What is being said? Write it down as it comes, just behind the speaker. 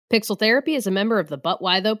Pixel Therapy is a member of the But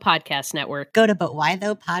Why Though Podcast Network. Go to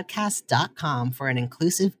butwhythoughpodcast.com for an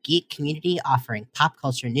inclusive geek community offering pop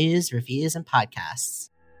culture news, reviews, and podcasts.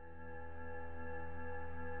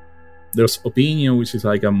 There's opinion, which is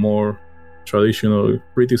like a more traditional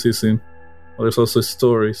criticism. But there's also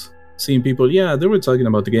stories. Seeing people, they were talking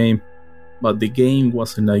about the game, but the game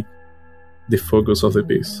wasn't like the focus of the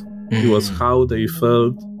piece. It was how they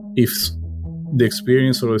felt, if the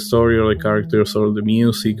experience or the story or the characters or the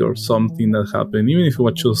music or something that happened, even if it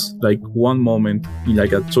was just like one moment in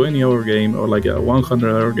like a 20-hour game or like a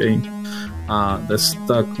 100-hour game that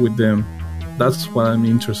stuck with them. That's what I'm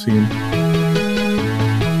interested in.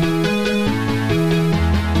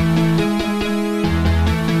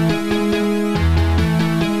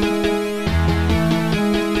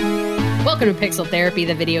 Welcome to Pixel Therapy,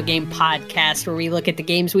 the video game podcast where we look at the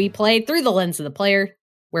games we play through the lens of the player,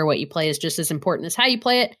 where what you play is just as important as how you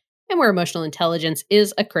play it, and where emotional intelligence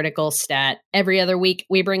is a critical stat. Every other week,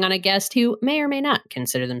 we bring on a guest who may or may not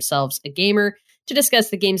consider themselves a gamer to discuss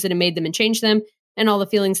the games that have made them and changed them, and all the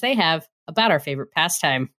feelings they have about our favorite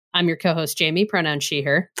pastime. I'm your co-host, Jamie, pronouns she,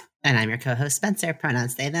 her. And I'm your co-host, Spencer,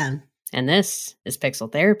 pronouns they, them. And this is Pixel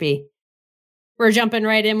Therapy. We're jumping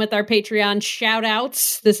right in with our Patreon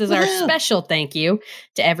shout-outs. This is our special thank you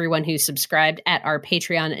to everyone who subscribed at our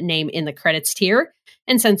Patreon name in the credits tier.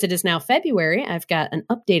 And since it is now February, I've got an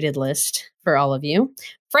updated list for all of you,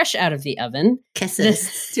 fresh out of the oven.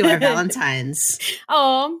 Kisses to our Valentines.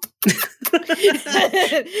 Oh,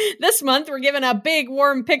 this month we're giving a big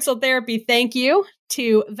warm Pixel Therapy thank you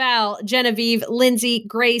to Val, Genevieve, Lindsay,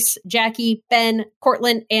 Grace, Jackie, Ben,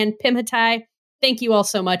 Cortland, and Pimhatai. Thank you all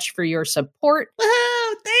so much for your support.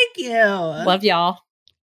 Woohoo! Thank you. Love y'all.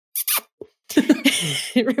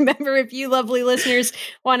 Remember, if you lovely listeners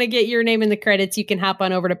want to get your name in the credits, you can hop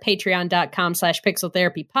on over to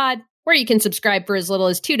patreon.com/pixeltherapypod, where you can subscribe for as little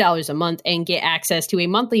as $2 a month and get access to a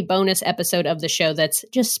monthly bonus episode of the show that's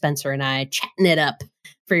just Spencer and I chatting it up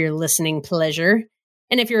for your listening pleasure.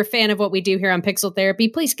 And if you're a fan of what we do here on Pixel Therapy,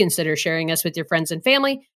 please consider sharing us with your friends and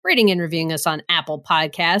family, rating and reviewing us on Apple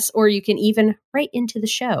Podcasts, or you can even write into the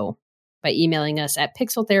show by emailing us at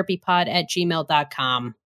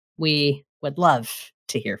pixeltherapypod@gmail.com. We would love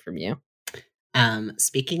to hear from you.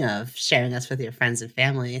 Speaking of sharing us with your friends and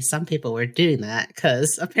family, some people were doing that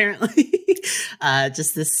because apparently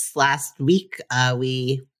just this last week,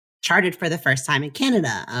 we charted for the first time in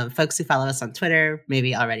Canada. Folks who follow us on Twitter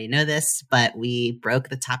maybe already know this, but we broke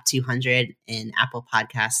the top 200 in Apple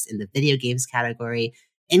Podcasts in the video games category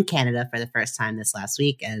in Canada for the first time this last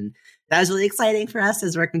week. And that was really exciting for us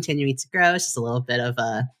as we're continuing to grow. It's just a little bit of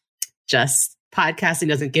just podcasting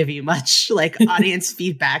doesn't give you much like audience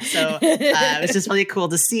feedback. So it was just really cool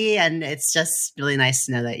to see. And it's just really nice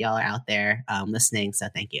to know that y'all are out there listening. So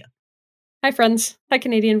thank you. Hi, friends. Hi,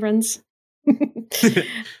 Canadian friends.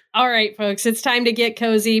 All right, folks, it's time to get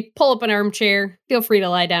cozy, pull up an armchair, feel free to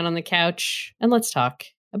lie down on the couch, and let's talk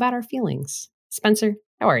about our feelings. Spencer,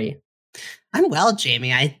 how are you? I'm well,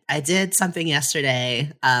 Jamie. I did something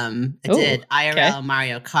yesterday. I did IRL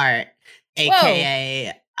Mario Kart,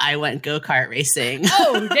 aka I went go-kart racing.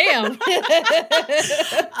 Oh, damn.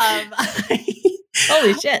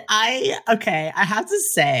 Holy shit. I have to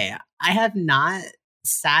say, I have not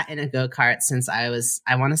sat in a go-kart since I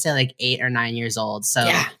want to say like 8 or 9 years old.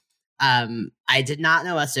 So I did not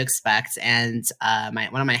know what to expect. And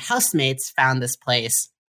one of my housemates found this place,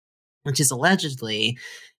 which is allegedly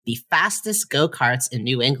the fastest go-karts in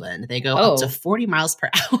New England. They go up to 40 miles per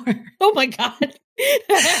hour. Oh my God.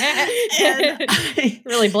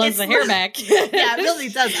 Really blows the hair back. Yeah, it really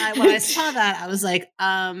does. When I saw that, I was like,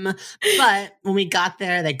 but when we got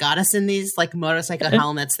there, they got us in these like motorcycle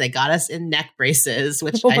helmets. They got us in neck braces,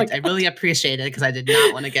 which I really appreciated because I did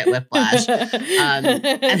not want to get whiplash. And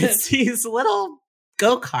it's these little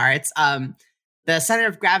go-karts. The center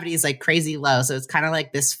of gravity is like crazy low. So it's kind of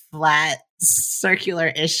like this flat,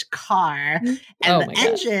 circular-ish car. And the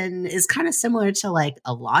engine is kind of similar to like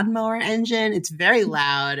a lawnmower engine. It's very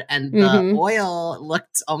loud. And the oil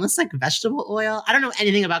looked almost like vegetable oil. I don't know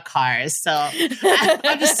anything about cars. So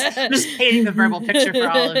I'm just painting the verbal picture for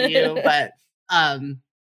all of you. But I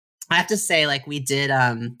have to say, like, we did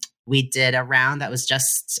a round that was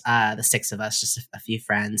just the 6 of us, just a few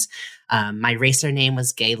friends. My racer name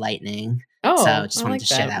was Gay Lightning. Oh, so just wanted to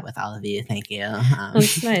share that with all of you. Thank you.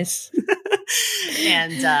 That's nice.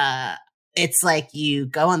 And it's like you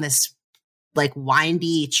go on this like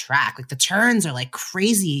windy track. Like the turns are like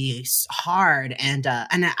crazy hard. And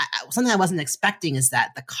something I wasn't expecting is that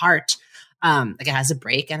the cart Like it has a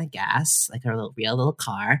brake and a gas, like a real little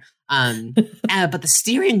car. But the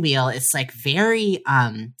steering wheel is like very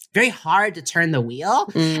hard to turn the wheel.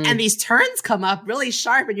 And these turns come up really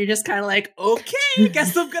sharp and you're just kind of like, okay,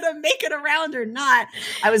 guess I'm going to make it around or not.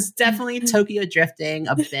 I was definitely Tokyo drifting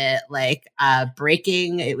a bit, like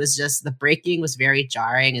braking. It was just, the braking was very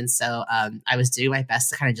jarring. And so I was doing my best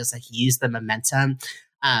to kind of just like use the momentum.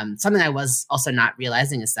 Something I was also not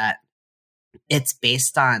realizing is that it's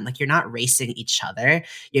based on, like, you're not racing each other.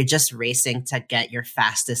 You're just racing to get your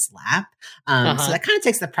fastest lap. So that kind of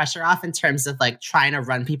takes the pressure off in terms of like trying to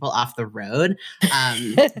run people off the road.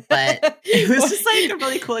 But it was just like a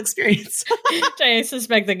really cool experience. I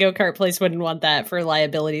suspect the go-kart place wouldn't want that for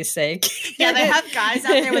liability's sake. Yeah, they have guys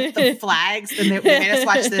out there with the flags, and they made us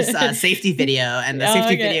watch this safety video, and the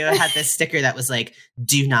safety video had this sticker that was like,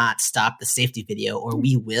 "Do not stop the safety video or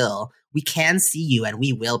we can see you and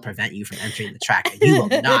we will prevent you from entering the track and you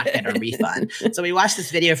will not get a refund." So we watched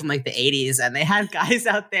this video from like the 80s, and they had guys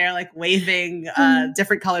out there like waving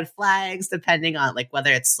different colored flags depending on like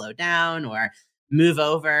whether it's slow down or move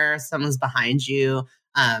over, someone's behind you.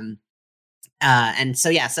 And so,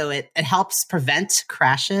 yeah, so it helps prevent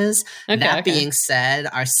crashes. That being said,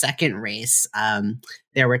 our second race,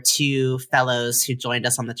 there were two fellows who joined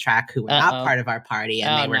us on the track who were not part of our party,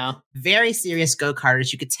 and they were very serious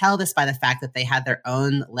go-karters. You could tell this by the fact that they had their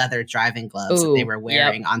own leather driving gloves that they were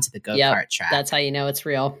wearing onto the go-kart track. That's how you know it's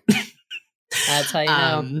real. That's how you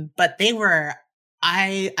know. But they were,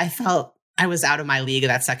 I felt I was out of my league of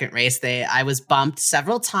that second race. I was bumped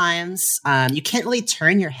several times. You can't really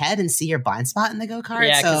turn your head and see your blind spot in the go-kart.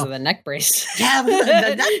 Yeah, because of the neck brace. Yeah,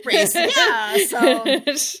 the neck brace. Yeah. So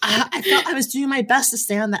I felt I was doing my best to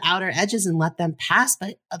stay on the outer edges and let them pass,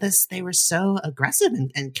 but they were so aggressive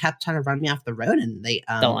and kept trying to run me off the road. And they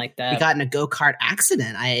don't like that. We got in a go-kart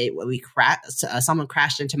accident. Someone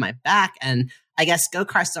crashed into my back, and I guess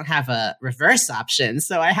go-karts don't have a reverse option.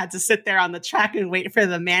 So I had to sit there on the track and wait for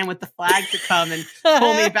the man with the flag to come and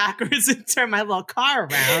pull me backwards and turn my little car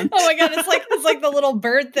around. Oh my God. It's like the little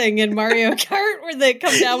bird thing in Mario Kart where they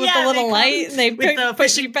come down with the little light and they with the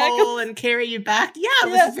fishing pole and carry you back. Yeah, it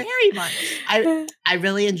was very much. I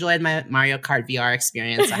really enjoyed my Mario Kart VR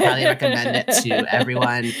experience. I highly recommend it to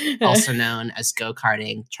everyone, also known as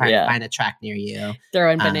go-karting. Try to find a track near you.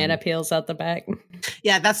 Throwing banana peels out the back.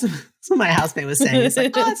 Yeah, that's what my housemate was saying. It's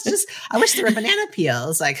like, it's just, I wish there were banana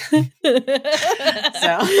peels. Like, so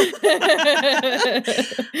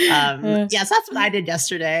yes, that's what I did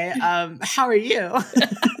yesterday. How are you?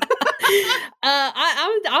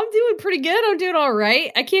 I'm doing pretty good. I'm doing all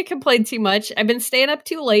right. I can't complain too much. I've been staying up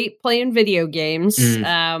too late playing video games,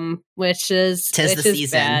 which is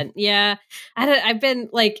bad. Yeah, I've been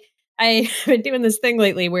doing this thing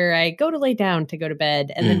lately where I go to lay down to go to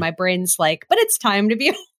bed, and then my brain's like, but it's time to be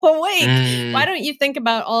awake. Why don't you think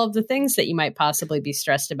about all of the things that you might possibly be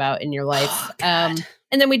stressed about in your life? And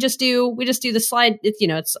then we just do the slide.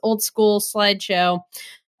 It's old school slideshow,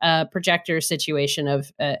 projector situation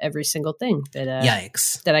of every single thing that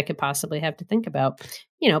I could possibly have to think about.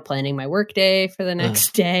 Planning my work day for the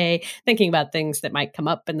next day, thinking about things that might come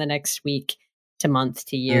up in the next week to month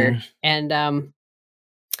to year. And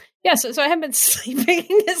yeah, so I haven't been sleeping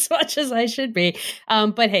as much as I should be.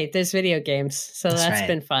 But hey, there's video games. So that's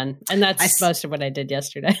been fun. And that's most of what I did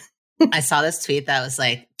yesterday. I saw this tweet that was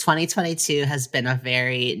like, 2022 has been a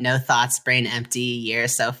very no thoughts, brain empty year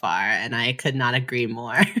so far. And I could not agree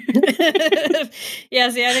more. Yeah,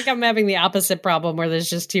 see, I think I'm having the opposite problem where there's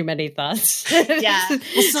just too many thoughts. Yeah. Well,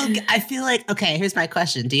 so I feel like, okay, here's my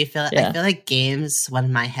question. Do you feel, I feel like games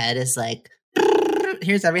when my head is like,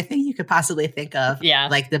 here's everything you could possibly think of. Yeah.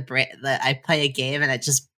 Like I play a game and it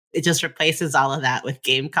just replaces all of that with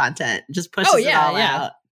game content. It just pushes it all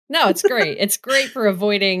out. No, it's great. It's great for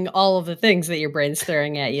avoiding all of the things that your brain's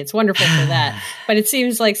throwing at you. It's wonderful for that. But it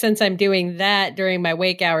seems like since I'm doing that during my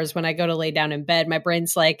wake hours when I go to lay down in bed, my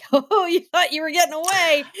brain's like, oh, you thought you were getting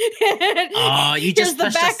away. Oh, you just the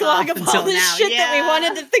backlog of all this shit that we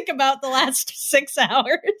wanted to think about the last 6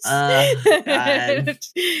 hours. God.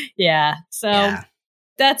 Yeah. So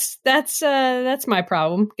that's my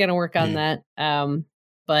problem. Gonna work on that.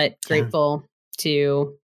 But grateful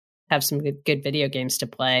to have some good video games to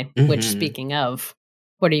play, which speaking of,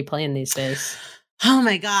 what are you playing these days? Oh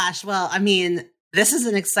my gosh. Well, I mean, this is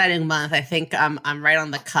an exciting month. I think I'm right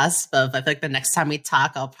on the cusp of, I feel like the next time we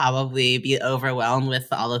talk, I'll probably be overwhelmed with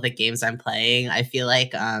all of the games I'm playing. I feel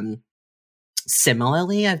like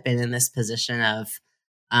similarly, I've been in this position of,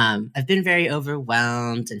 I've been very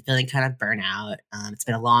overwhelmed and feeling kind of burnout. It's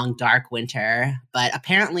been a long, dark winter, but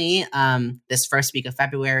apparently this first week of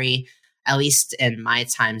February, at least in my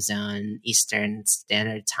time zone, Eastern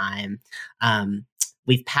Standard Time,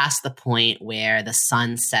 we've passed the point where the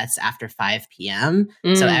sun sets after 5 p.m.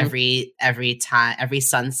 So every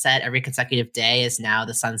sunset, every consecutive day is now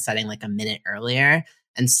the sun setting like a minute earlier.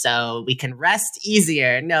 And so we can rest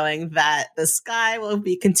easier knowing that the sky will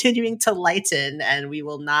be continuing to lighten and we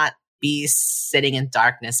will not be sitting in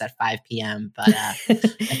darkness at 5 p.m. But I feel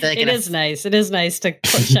like it is nice. It is nice to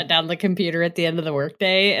shut down the computer at the end of the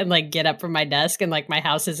workday and like get up from my desk and like my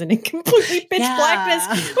house isn't in completely pitch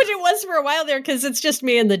blackness, which it was for a while there because it's just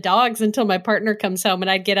me and the dogs until my partner comes home, and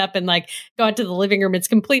I'd get up and like go out to the living room. It's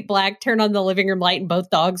complete black. Turn on the living room light, and both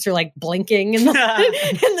dogs are like blinking in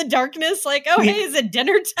the darkness. Like, oh hey, is it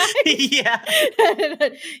dinner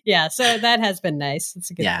time? Yeah. So that has been nice. It's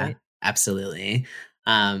a good point. Absolutely.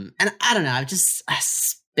 And I don't know, I've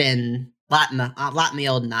been a lot in the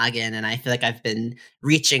old noggin, and I feel like I've been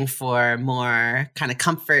reaching for more kind of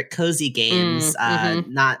comfort, cozy games,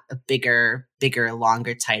 not bigger,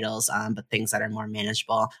 longer titles, but things that are more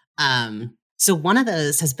manageable. So one of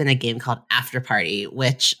those has been a game called After Party,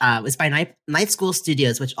 which was by Night School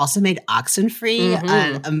Studios, which also made Oxenfree,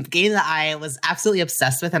 a game that I was absolutely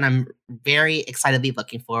obsessed with, and I'm very excitedly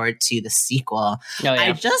looking forward to the sequel. Oh, yeah.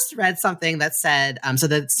 I just read something that said, so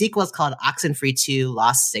the sequel is called Oxenfree 2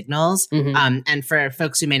 Lost Signals, and for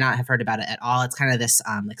folks who may not have heard about it at all, it's kind of this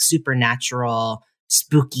like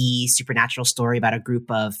spooky supernatural story about a group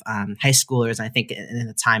of high schoolers. And I think in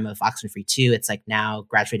the time of Oxenfree 2, it's like now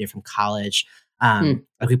graduated from college, a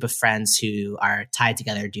group of friends who are tied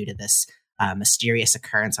together due to this mysterious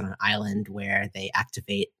occurrence on an island where they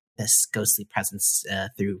activate this ghostly presence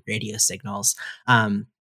through radio signals.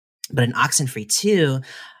 But in Oxenfree 2,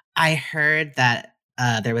 I heard that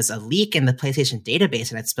there was a leak in the PlayStation database,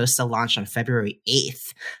 and it's supposed to launch on February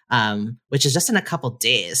 8th, which is just in a couple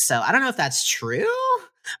days. So I don't know if that's true,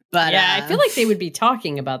 but yeah, I feel like they would be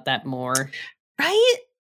talking about that more, right?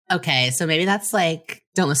 Okay, so maybe that's like,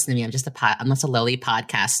 don't listen to me. I'm just a lowly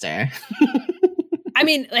podcaster. I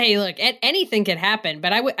mean, hey, look, anything could happen,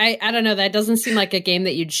 but I don't know. That doesn't seem like a game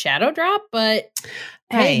that you'd shadow drop, but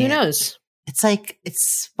hey, who knows? It's like,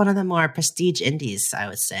 it's one of the more prestige indies, I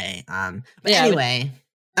would say. But anyway,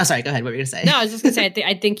 oh, sorry, go ahead. What were you going to say? No, I was just going to say,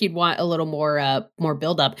 I think you'd want a little more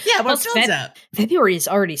build up. Yeah, more build up. February is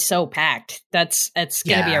already so packed. It's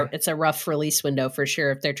going to be it's a rough release window for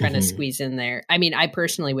sure if they're trying to squeeze in there. I mean, I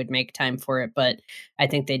personally would make time for it, but I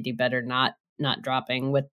think they'd do better not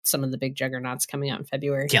dropping with some of the big juggernauts coming out in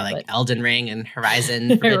February. Yeah, like Elden Ring and Horizon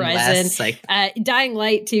Forbidden West. Like Dying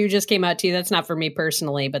Light 2 just came out too. That's not for me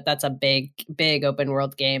personally, but that's a big open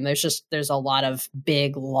world game. There's a lot of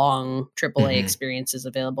big, long AAA experiences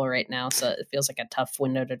available right now, so it feels like a tough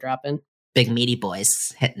window to drop in. Big meaty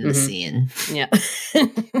boys hitting the scene. Yeah.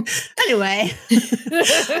 Anyway,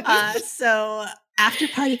 so After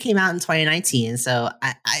Party came out in 2019. So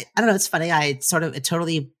I don't know. It's funny. It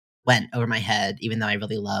totally went over my head, even though I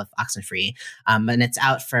really love Oxenfree. And it's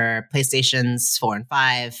out for PlayStations 4 and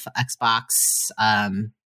 5, Xbox.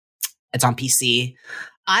 It's on PC.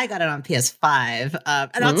 I got it on PS5.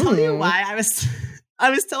 And I'll tell you why. I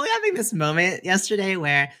was totally having this moment yesterday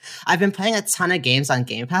where I've been playing a ton of games on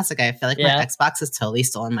Game Pass. Like, I feel like my Xbox is totally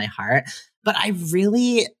stolen my heart. But I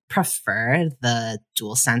really prefer the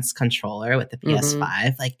DualSense controller with the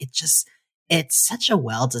PS5. Like, it's such a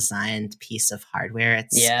well-designed piece of hardware.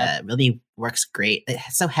 It really works great.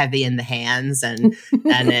 It's so heavy in the hands, and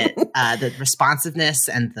it the responsiveness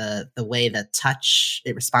and the way the touch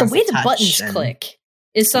it responds. The way to the buttons click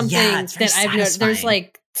is something that I've noticed.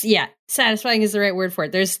 There's satisfying is the right word for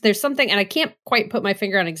it. There's something, and I can't quite put my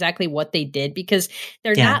finger on exactly what they did because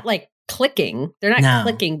they're not like clicking. They're not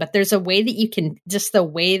clicking, but there's a way that you can just the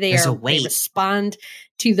way they respond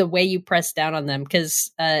to the way you press down on them.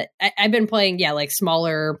 Because I've been playing like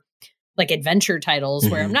smaller like adventure titles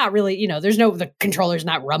where I'm not really the controller's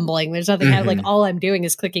not rumbling. There's nothing like all I'm doing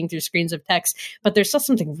is clicking through screens of text. But there's still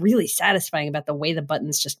something really satisfying about the way the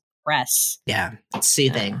buttons just press. Yeah, it's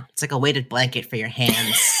soothing. It's like a weighted blanket for your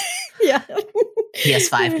hands. Yeah.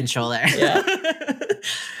 PS5 controller. Yeah.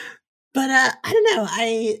 But I don't know.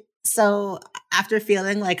 So after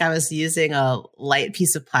feeling like I was using a light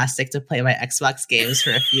piece of plastic to play my Xbox games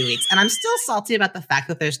for a few weeks, and I'm still salty about the fact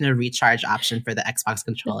that there's no recharge option for the Xbox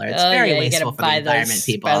controller. It's very wasteful for the environment,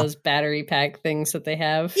 people. Buy those battery pack things that they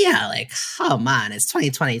have. Yeah, like, come on, it's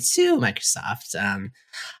 2022, Microsoft.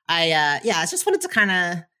 I just wanted to kind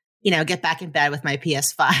of get back in bed with my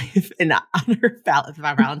PS5 in honor of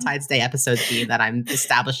our Valentine's Day episode theme that I'm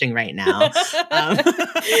establishing right now.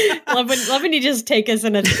 Love when you just take us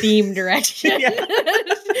in a theme direction.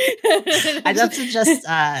 I'd love to just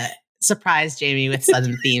surprise Jamie with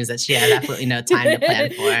sudden themes that she has absolutely no time to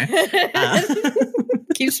plan for.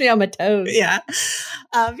 Keeps me on my toes. Yeah.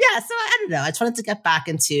 So I don't know. I just wanted to get back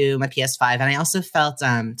into my PS5. And I also felt,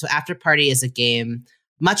 so After Party is a game,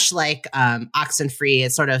 much like Oxenfree,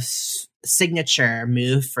 it's sort of signature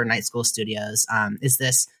move for Night School Studios, is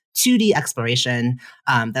this 2D exploration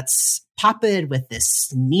that's populated with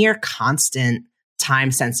this near constant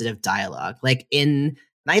time-sensitive dialogue. Like in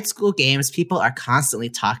Night School games, people are constantly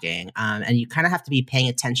talking, and you kind of have to be paying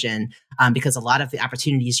attention because a lot of the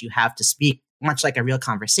opportunities you have to speak, much like a real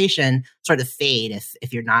conversation, sort of fade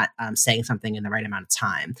if you're not saying something in the right amount of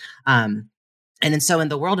time. And then so in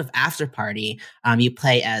the world of After Party, you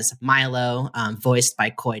play as Milo, voiced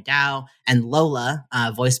by Koi Dao, and Lola,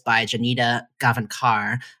 voiced by Janita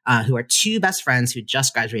Gavankar, who are two best friends who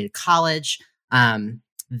just graduated college.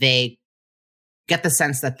 They get the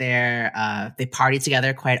sense that they party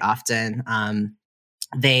together quite often.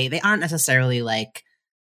 They aren't necessarily like,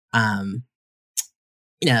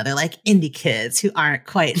 they're like indie kids who aren't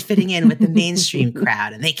quite fitting in with the mainstream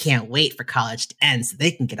crowd, and they can't wait for college to end so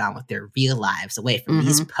they can get on with their real lives away from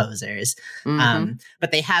these posers.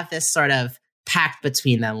 But they have this sort of pact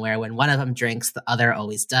between them where when one of them drinks, the other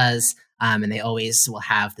always does, and they always will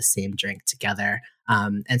have the same drink together.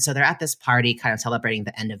 And so they're at this party kind of celebrating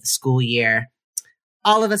the end of the school year.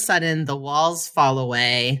 All of a sudden, the walls fall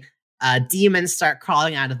away. Demons start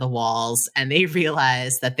crawling out of the walls, and they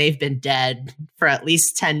realize that they've been dead for at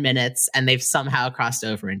least 10 minutes, and they've somehow crossed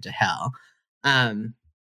over into hell. And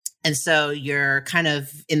so you're kind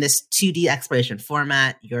of in this 2D exploration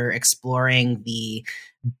format. You're exploring the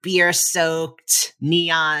beer-soaked,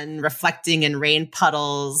 neon reflecting in rain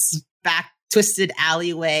puddles, back twisted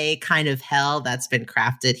alleyway kind of hell that's been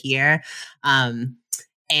crafted here.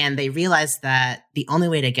 And they realize that the only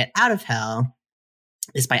way to get out of hell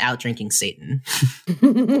is by out drinking Satan.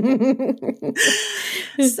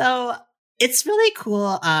 So it's really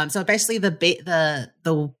cool. So basically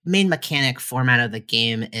the main mechanic format of the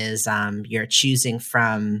game is you're choosing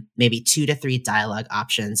from maybe 2 to 3 dialogue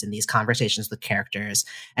options in these conversations with characters.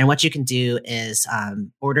 And what you can do is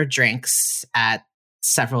order drinks at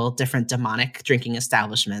several different demonic drinking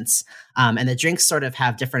establishments. And the drinks sort of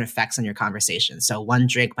have different effects on your conversation. So one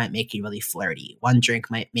drink might make you really flirty. One drink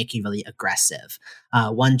might make you really aggressive.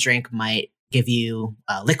 One drink might give you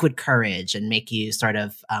liquid courage and make you sort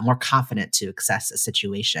of more confident to access a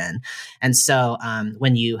situation. And so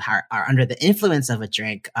when you are under the influence of a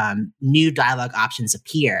drink, new dialogue options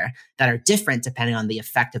appear that are different depending on the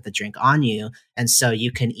effect of the drink on you. And so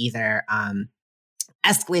you can either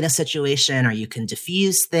escalate a situation, or you can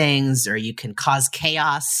diffuse things, or you can cause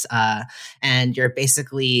chaos. And you're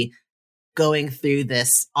basically going through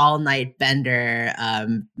this all-night bender,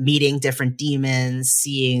 meeting different demons,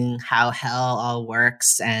 seeing how hell all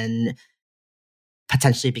works, and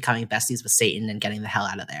potentially becoming besties with Satan and getting the hell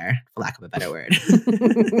out of there, for lack of a better word.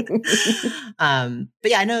 But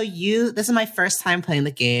yeah, I know this is my first time playing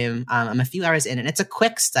the game. I'm a few hours in, and it's a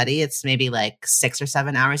quick study. It's maybe like 6 or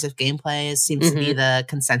 7 hours of gameplay. It seems to be the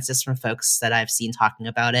consensus from folks that I've seen talking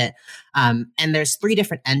about it. And there's 3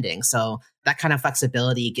 different endings. So that kind of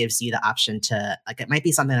flexibility gives you the option to, like, it might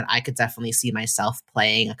be something that I could definitely see myself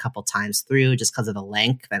playing a couple times through just because of the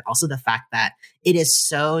length, and also the fact that it is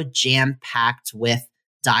so jam-packed with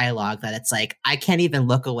dialogue that it's like, I can't even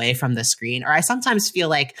look away from the screen. Or I sometimes feel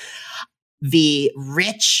like the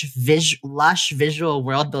rich, lush visual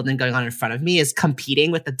world building going on in front of me is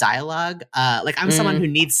competing with the dialogue. Like I'm someone who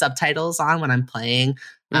needs subtitles on when I'm playing.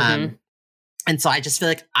 And so I just feel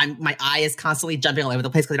like my eye is constantly jumping all over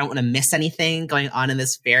the place because I don't want to miss anything going on in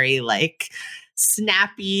this very like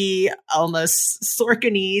snappy, almost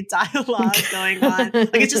Sorkin-y dialogue going on.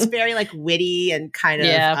 Like it's just very like witty and kind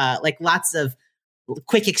of like lots of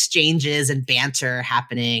quick exchanges and banter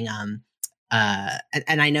happening. And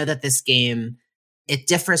I know that this game, it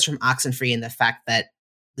differs from Oxenfree in the fact that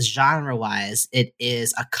genre-wise, it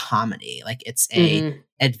is a comedy. Like it's a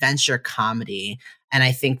adventure comedy. And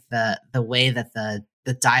I think the way that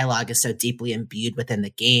the dialogue is so deeply imbued within the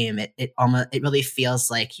game, it really feels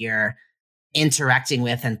like you're interacting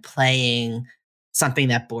with and playing something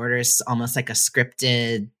that borders almost like a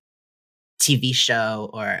scripted TV show,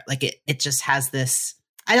 or like it just has this.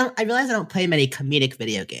 I realize I don't play many comedic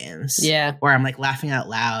video games. Yeah. Where I'm like laughing out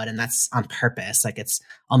loud, and that's on purpose. Like it's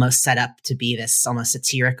almost set up to be this almost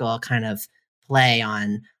satirical kind of play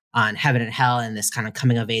on heaven and hell and this kind of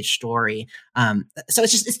coming of age story. So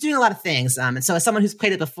it's doing a lot of things. And so as someone who's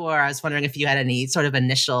played it before, I was wondering if you had any sort of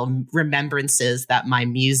initial remembrances that my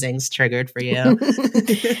musings triggered for you.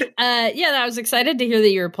 I was excited to hear that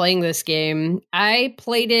you were playing this game. I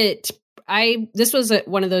played it this was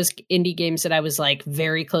one of those indie games that I was like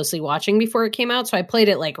very closely watching before it came out. So I played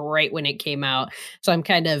it like right when it came out. So I'm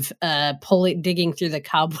kind of digging through the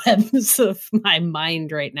cobwebs of my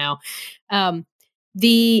mind right now. I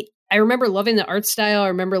remember loving the art style. I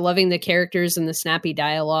remember loving the characters and the snappy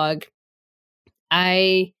dialogue.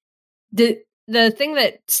 The thing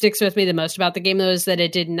that sticks with me the most about the game, though, is that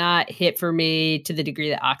it did not hit for me to the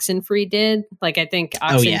degree that Oxenfree did. Like, I think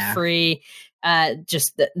Oxenfree,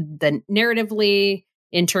 just the narratively,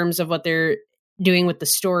 in terms of what they're doing with the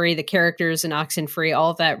story, the characters in Oxenfree,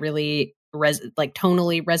 all of that really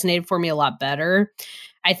tonally resonated for me a lot better.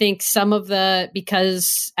 I think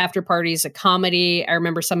because After Party is a comedy, I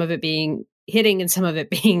remember some of it being hitting and some of it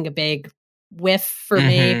being a big whiff for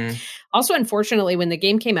me. Also, unfortunately, when the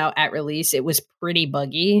game came out at release, it was pretty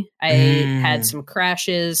buggy. I had some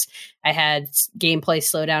crashes. I had gameplay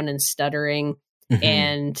slowdown and stuttering.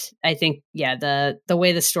 And I think, the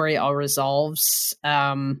way the story all resolves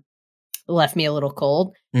left me a little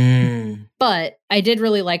cold. But I did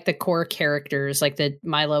really like the core characters, like the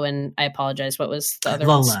Milo and I apologize, what was the other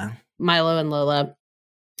Lola? Ones? Milo and Lola.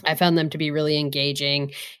 I found them to be really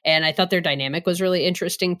engaging, and I thought their dynamic was really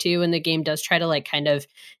interesting too. And the game does try to like kind of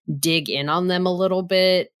dig in on them a little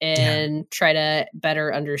bit and try to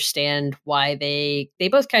better understand why they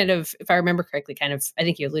both kind of, if I remember correctly, I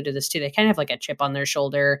think you alluded to this too, they kind of have like a chip on their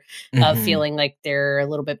shoulder of feeling like they're a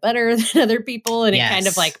little bit better than other people. And it kind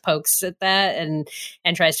of like pokes at that and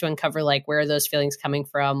tries to uncover like where are those feelings coming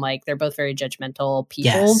from. Like they're both very judgmental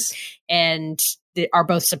people and they are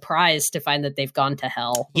both surprised to find that they've gone to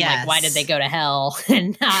hell. Like, why did they go to hell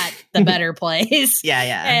and not the better place?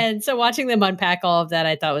 And so watching them unpack all of that,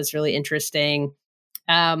 I thought was really interesting.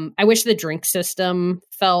 I wish the drink system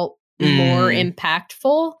felt more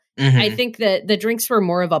impactful. I think that the drinks were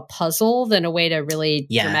more of a puzzle than a way to really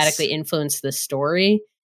dramatically influence the story.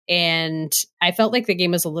 And I felt like the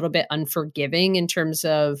game was a little bit unforgiving in terms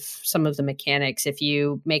of some of the mechanics. If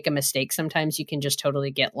you make a mistake, sometimes you can just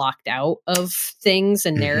totally get locked out of things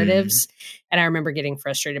and narratives. And I remember getting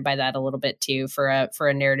frustrated by that a little bit too. For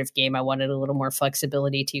a narrative game, I wanted a little more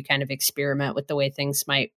flexibility to kind of experiment with the way things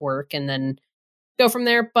might work and then go from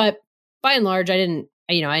there. But by and large, I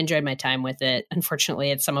enjoyed my time with it. Unfortunately,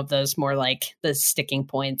 it's some of those more like the sticking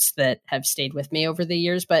points that have stayed with me over the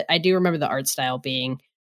years. But I do remember the art style being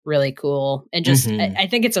really cool. And just, I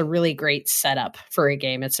think it's a really great setup for a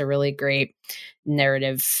game. It's a really great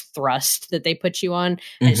narrative thrust that they put you on.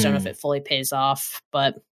 I just don't know if it fully pays off,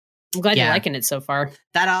 but I'm glad you're liking it so far.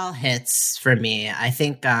 That all hits for me. I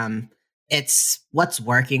think it's what's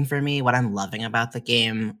working for me. What I'm loving about the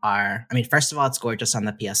game first of all, it's gorgeous on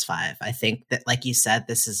the PS5. I think that, like you said,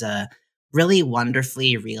 this is a really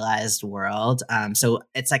wonderfully realized world. So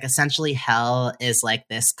it's like essentially hell is like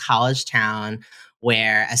this college town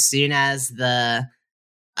where as soon as the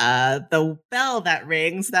bell that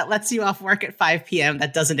rings that lets you off work at 5 p.m.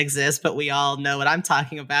 that doesn't exist, but we all know what I'm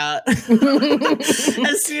talking about.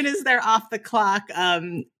 As soon as they're off the clock,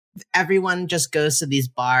 everyone just goes to these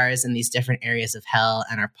bars in these different areas of hell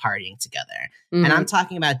and are partying together. And I'm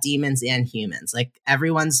talking about demons and humans. Like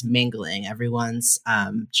everyone's mingling, everyone's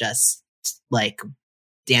just like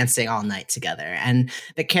dancing all night together. And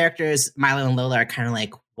the characters, Milo and Lola, are kind of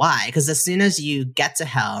like, why? Because as soon as you get to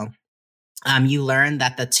hell, you learn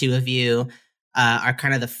that the two of you are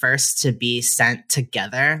kind of the first to be sent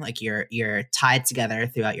together. Like you're tied together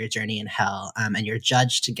throughout your journey in hell, and you're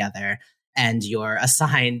judged together, and you're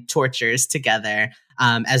assigned tortures together,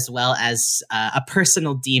 as well as a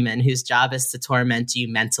personal demon whose job is to torment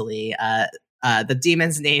you mentally. The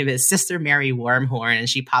demon's name is Sister Mary Wormhorn, and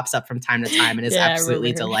she pops up from time to time and is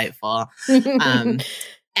absolutely delightful.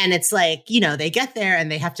 And it's like, they get there and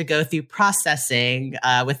they have to go through processing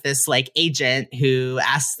with this like agent who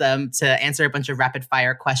asks them to answer a bunch of rapid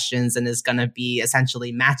fire questions and is going to be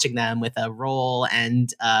essentially matching them with a role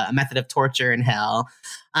and a method of torture in hell.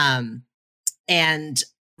 And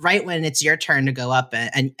right when it's your turn to go up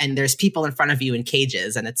and there's people in front of you in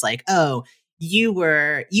cages, and it's like, oh, you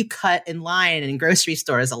cut in line in grocery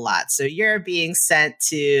stores a lot, so you're being sent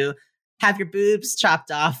to have your boobs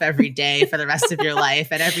chopped off every day for the rest of your life,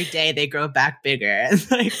 and every day they grow back bigger.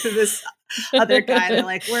 And like this other guy, they're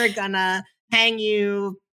like, we're gonna hang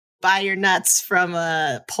you by your nuts from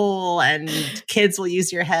a pole, and kids will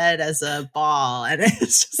use your head as a ball. And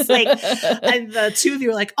it's just like, and the two of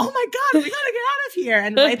you are like, oh my God, we gotta get out of here.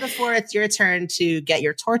 And right before it's your turn to get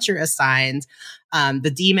your torture assigned,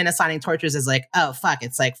 the demon assigning tortures is like, oh fuck,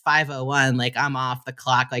 it's like 5:01, like I'm off the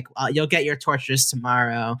clock, like you'll get your tortures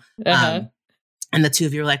tomorrow. And the two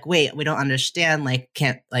of you are like, wait, we don't understand. Why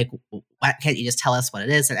can't you just tell us what it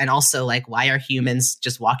is? And also, like, why are humans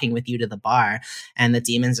just walking with you to the bar? And the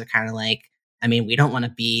demons are kind of like, I mean, we don't want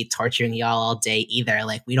to be torturing y'all all day either.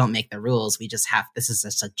 like, we don't make the rules. We just this is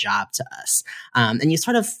just a job to us. And you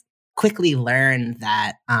sort of quickly learn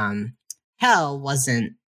that hell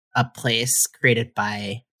wasn't a place created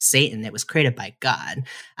by Satan. It was created by God.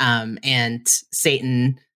 And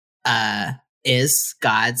Satan is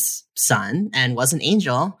God's son and was an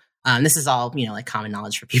angel. This is all, like common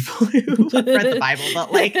knowledge for people who have read the Bible,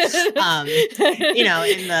 but like,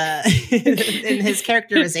 in his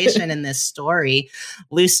characterization in this story,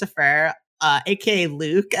 Lucifer, aka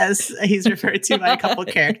Luke, as he's referred to by a couple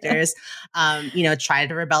characters, tried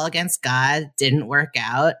to rebel against God, didn't work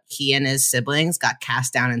out. He and his siblings got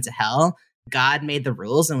cast down into hell. God made the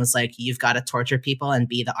rules and was like, you've got to torture people and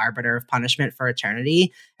be the arbiter of punishment for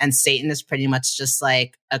eternity. And Satan is pretty much just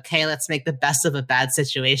like, okay, let's make the best of a bad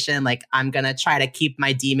situation. Like, I'm going to try to keep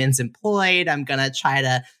my demons employed. I'm going to try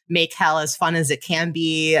to make hell as fun as it can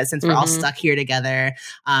be since we're all stuck here together.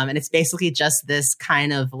 And it's basically just this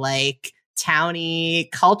kind of like towny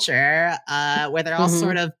culture where they're all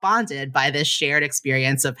sort of bonded by this shared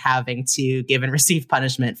experience of having to give and receive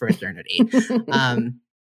punishment for eternity.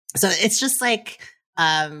 So it's just like,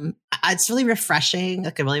 it's really refreshing,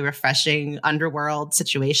 like a really refreshing underworld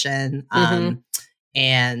situation.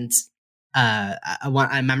 And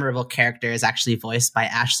a memorable character is actually voiced by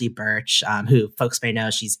Ashley Birch, who folks may know.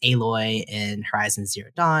 She's Aloy in Horizon Zero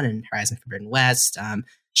Dawn and Horizon Forbidden West.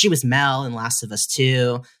 She was Mel in Last of Us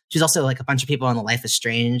 2. She's also like a bunch of people in the Life is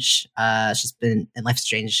Strange. She's been in Life is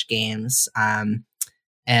Strange games.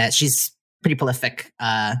 She's pretty prolific,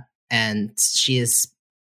 and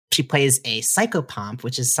she plays a psychopomp,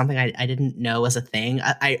 which is something I didn't know was a thing.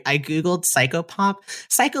 I Googled psychopomp.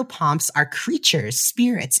 Psychopomps are creatures,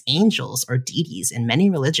 spirits, angels, or deities in many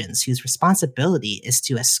religions whose responsibility is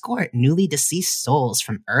to escort newly deceased souls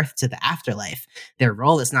from Earth to the afterlife. Their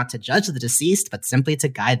role is not to judge the deceased, but simply to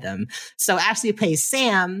guide them. So Ashley plays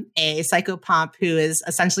Sam, a psychopomp who is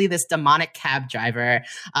essentially this demonic cab driver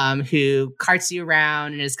who carts you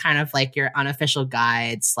around and is kind of like your unofficial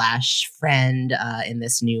guide / friend in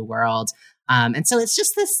this new world. And so it's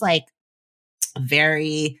just this like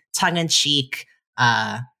very tongue-in-cheek,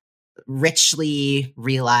 richly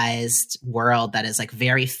realized world that is like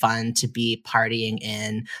very fun to be partying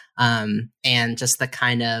in. And just the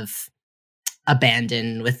kind of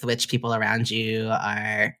abandon with which people around you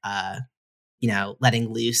are,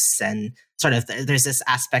 letting loose, and sort of there's this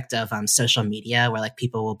aspect of social media where like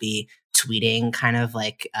people will be tweeting kind of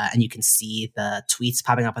like, and you can see the tweets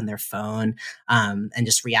popping up on their phone, and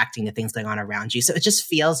just reacting to things going on around you. So it just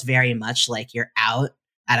feels very much like you're out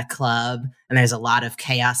at a club and there's a lot of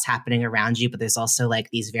chaos happening around you, but there's also like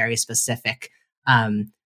these very specific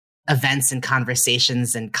events and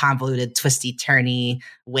conversations and convoluted, twisty, turny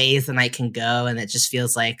ways the night can go. And it just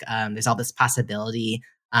feels like there's all this possibility.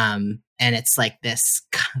 And it's like this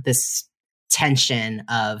tension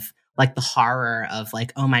of like the horror of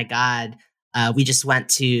like, oh my God, we just went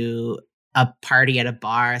to a party at a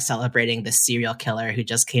bar celebrating the serial killer who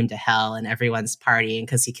just came to hell, and everyone's partying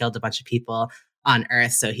because he killed a bunch of people on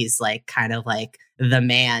Earth. So he's like kind of like the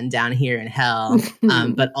man down here in hell,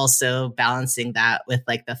 but also balancing that with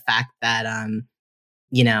like the fact that,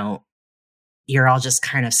 you're all just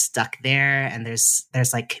kind of stuck there, and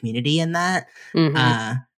there's like community in that.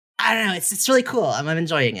 I don't know. It's really cool. I'm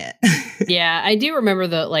enjoying it. Yeah, I do remember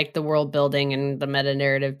the world building and the meta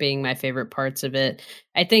narrative being my favorite parts of it.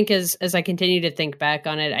 I think as I continue to think back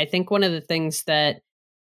on it, I think one of the things that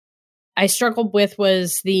I struggled with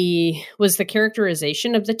was the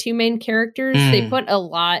characterization of the two main characters. They put a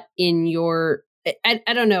lot in your.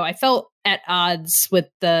 I don't know. I felt at odds with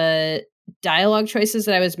the dialogue choices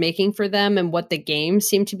that I was making for them and what the game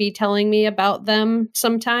seemed to be telling me about them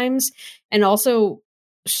sometimes, and also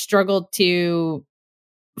struggled to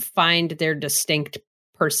find their distinct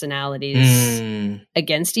personalities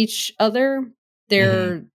against each other.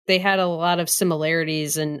 They had a lot of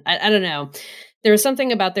similarities, and I don't know. There was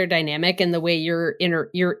something about their dynamic and the way you're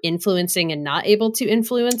influencing and not able to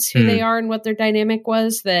influence who they are and what their dynamic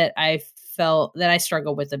was that I felt that I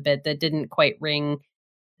struggled with a bit. That didn't quite ring.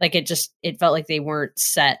 Like it felt like they weren't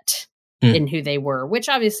set in who they were, which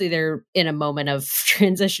obviously they're in a moment of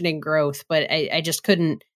transitioning growth, but I just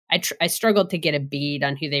couldn't, I struggled to get a bead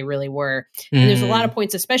on who they really were. And there's a lot of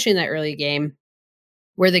points, especially in that early game,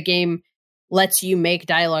 where the game lets you make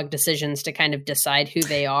dialogue decisions to kind of decide who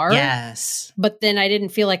they are. Yes. But then I didn't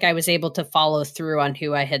feel like I was able to follow through on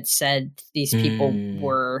who I had said these people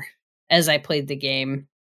were as I played the game.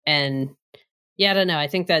 And yeah, I don't know. I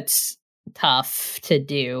think that's tough to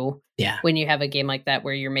do. Yeah. When you have a game like that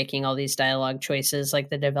where you're making all these dialogue choices, like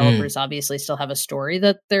the developers obviously still have a story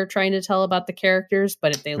that they're trying to tell about the characters,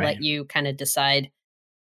 but if they let you kind of decide,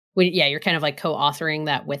 you're kind of like co-authoring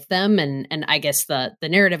that with them. And I guess the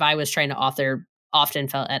narrative I was trying to author often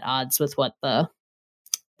felt at odds with what the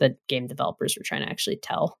game developers were trying to actually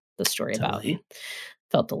tell the story about. And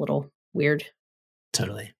felt a little weird.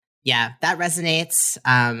 Totally. Yeah, that resonates.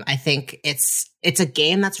 I think it's a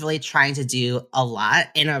game that's really trying to do a lot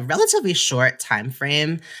in a relatively short time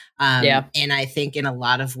frame. And I think in a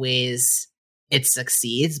lot of ways it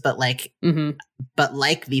succeeds, but like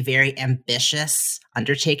the very ambitious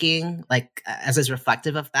undertaking, like as is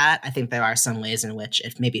reflective of that, I think there are some ways in which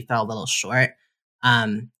it maybe fell a little short.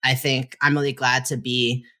 I think I'm really glad to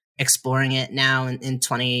be exploring it now in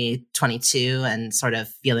 2022 and sort of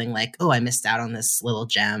feeling like, oh, I missed out on this little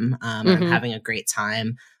gem. I'm having a great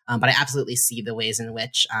time. But I absolutely see the ways in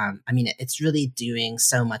which, it's really doing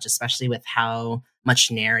so much, especially with how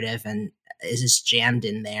much narrative and is just jammed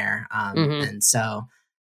in there. And so,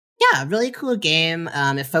 yeah, really cool game.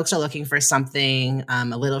 If folks are looking for something a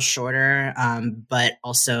little shorter, but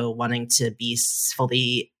also wanting to be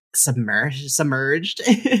fully submerged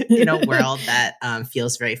in a world that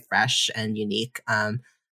feels very fresh and unique, I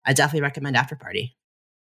definitely recommend Afterparty.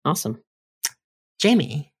 Awesome.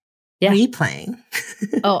 Jamie, what are you playing?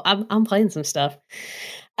 I'm playing some stuff.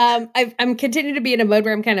 I'm continuing to be in a mode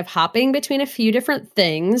where I'm kind of hopping between a few different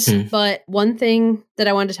things, but one thing that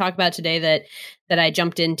I wanted to talk about today that I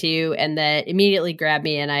jumped into and that immediately grabbed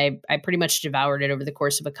me, and I pretty much devoured it over the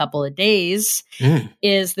course of a couple of days,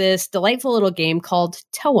 is this delightful little game called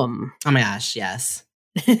Toem. Oh my gosh, yes.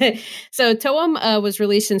 So Toem was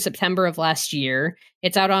released in September of last year.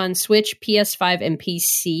 It's out on Switch, PS5, and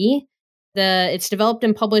PC. It's developed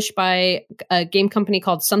and published by a game company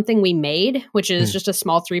called Something We Made, which is just a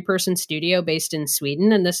small 3-person studio based in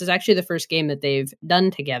Sweden. And this is actually the first game that they've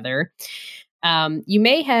done together. You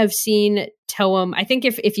may have seen Toem. I think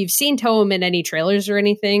if you've seen Toem in any trailers or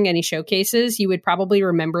anything, any showcases, you would probably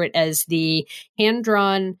remember it as the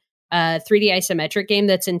hand-drawn 3D isometric game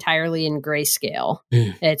that's entirely in grayscale.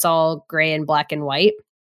 It's all gray and black and white,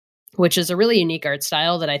 which is a really unique art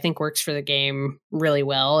style that I think works for the game really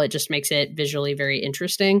well. It just makes it visually very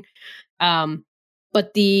interesting.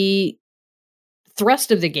 But the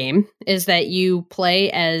thrust of the game is that you play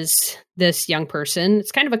as this young person.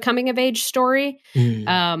 It's kind of a coming of age story.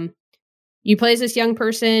 You play as this young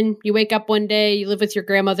person. You wake up one day, you live with your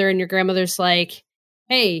grandmother, and your grandmother's like,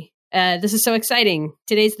 hey, this is so exciting.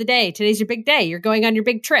 Today's the day. Today's your big day. You're going on your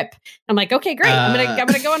big trip. I'm like, okay, great. I'm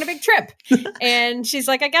gonna go on a big trip. And she's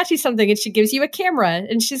like, I got you something. And she gives you a camera.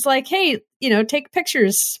 And she's like, hey, take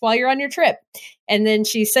pictures while you're on your trip. And then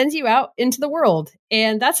she sends you out into the world.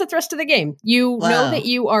 And that's the thrust of the game. You know that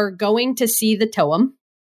you are going to see the Toem,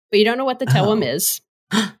 but you don't know what the Toem is.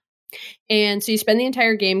 And so you spend the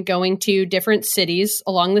entire game going to different cities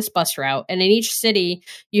along this bus route. And in each city,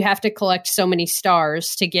 you have to collect so many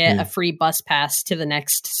stars to get a free bus pass to the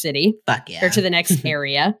next city. Or to the next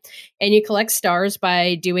area. And you collect stars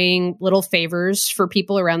by doing little favors for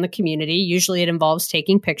people around the community. Usually it involves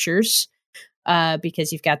taking pictures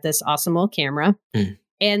because you've got this awesome little camera.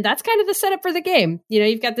 And that's kind of the setup for the game.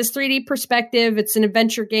 You've got this 3D perspective. It's an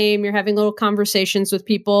adventure game. You're having little conversations with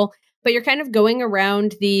people. But you're kind of going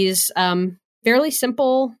around these fairly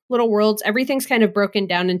simple little worlds. Everything's kind of broken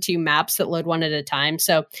down into maps that load one at a time.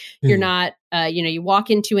 So you're not, you walk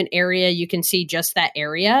into an area, you can see just that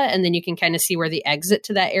area, and then you can kind of see where the exit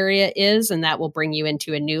to that area is, and that will bring you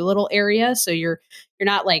into a new little area. So you're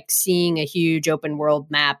not like seeing a huge open world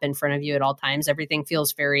map in front of you at all times. Everything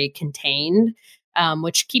feels very contained.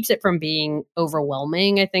 Which keeps it from being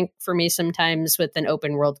overwhelming, I think, for me sometimes with an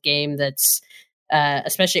open world game that's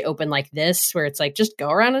especially open like this, where it's like, just go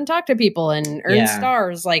around and talk to people and earn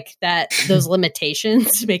stars like that. Those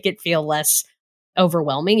limitations make it feel less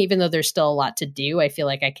overwhelming, even though there's still a lot to do. I feel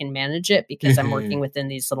like I can manage it because I'm working within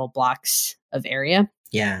these little blocks of area.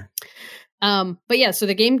 Yeah. But yeah, so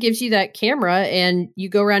the game gives you that camera and you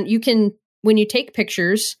go around, when you take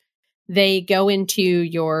pictures, they go into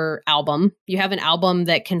your album. You have an album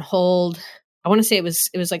that can hold, I want to say it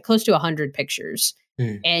was like close to 100 pictures.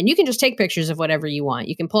 And you can just take pictures of whatever you want.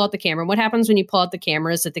 You can pull out the camera. And what happens when you pull out the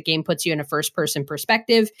camera is that the game puts you in a first-person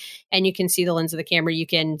perspective, and you can see the lens of the camera. You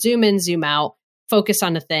can zoom in, zoom out, focus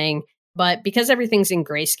on a thing. But because everything's in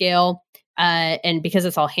grayscale, and because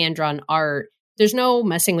it's all hand-drawn art, there's no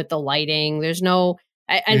messing with the lighting. There's no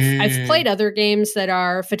I've played other games that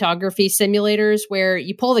are photography simulators where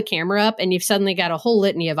you pull the camera up and you've suddenly got a whole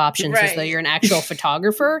litany of options as though you're an actual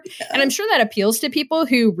photographer. Yeah. And I'm sure that appeals to people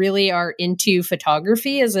who really are into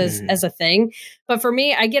photography as a thing. But for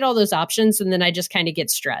me, I get all those options and then I just kind of get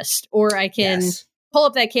stressed. Or I can pull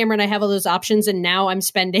up that camera and I have all those options and now I'm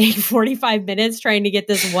spending 45 minutes trying to get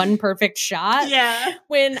this one perfect shot. Yeah.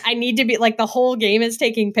 When I need to be like the whole game is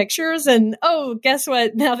taking pictures and guess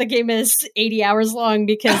what? Now the game is 80 hours long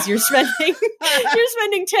because you're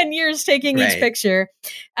spending 10 years taking each picture.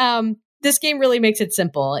 This game really makes it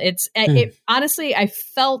simple. It honestly, I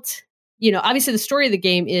felt, obviously the story of the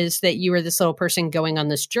game is that you are this little person going on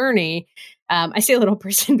this journey. I say little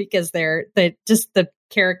person because they're just the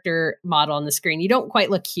character model on the screen. You don't quite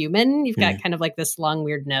look human. You've got kind of like this long,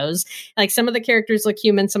 weird nose. Like some of the characters look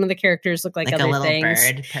human. Some of the characters look like other a little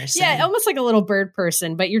things. Bird person. Yeah, almost like a little bird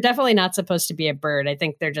person, but you're definitely not supposed to be a bird. I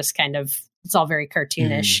think they're just kind of, it's all very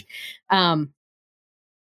cartoonish. And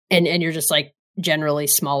you're just like generally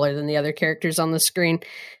smaller than the other characters on the screen.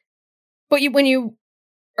 But when you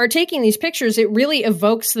are taking these pictures, it really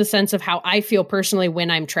evokes the sense of how I feel personally when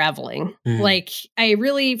I'm traveling. Like I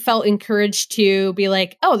really felt encouraged to be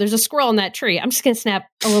like, oh, there's a squirrel in that tree. I'm just going to snap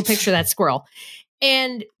a little picture of that squirrel.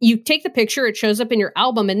 And you take the picture, it shows up in your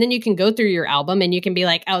album, and then you can go through your album and you can be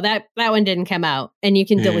like, oh, that one didn't come out, and you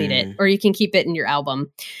can delete it, or you can keep it in your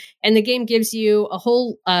album. And the game gives you a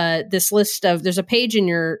whole, this list of, there's a page in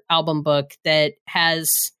your album book that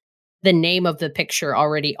has the name of the picture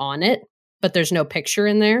already on it, but there's no picture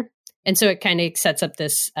in there. And so it kind of sets up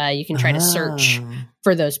this, you can try to search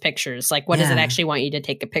for those pictures. Like, what does it actually want you to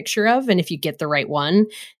take a picture of? And if you get the right one,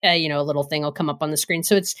 a little thing will come up on the screen.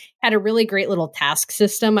 So it's had a really great little task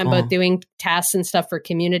system. I'm both doing tasks and stuff for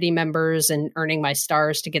community members and earning my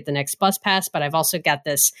stars to get the next bus pass. But I've also got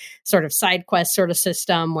this sort of side quest sort of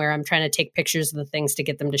system where I'm trying to take pictures of the things to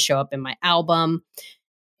get them to show up in my album.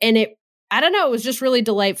 And I don't know. It was just really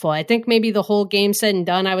delightful. I think maybe the whole game said and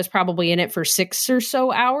done, I was probably in it for 6 or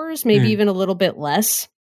so hours, maybe even a little bit less.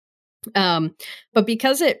 But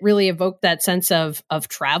because it really evoked that sense of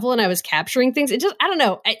travel and I was capturing things, it just, I don't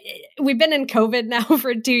know. We've been in COVID now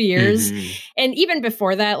for 2 years. And even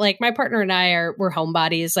before that, like my partner and I we're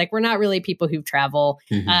homebodies. Like we're not really people who travel.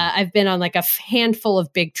 I've been on like a handful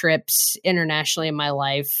of big trips internationally in my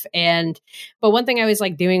life. But one thing I always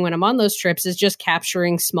like doing when I'm on those trips is just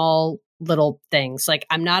capturing small little things. Like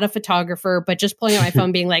I'm not a photographer, but just pulling out my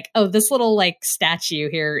phone being like, oh, this little like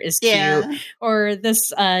statue here is cute. Or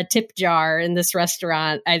this tip jar in this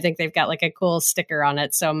restaurant, I think they've got like a cool sticker on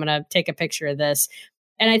it. So I'm going to take a picture of this.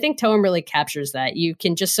 And I think Toem really captures that. You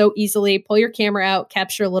can just so easily pull your camera out,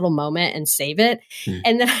 capture a little moment and save it.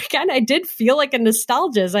 And then I did feel like a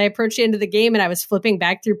nostalgia as I approached the end of the game and I was flipping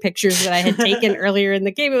back through pictures that I had taken earlier in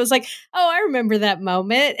the game. It was like, oh, I remember that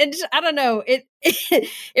moment. And just, I don't know, it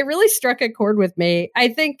really struck a chord with me. I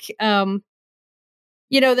think, the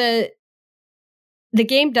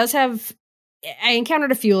game does have, I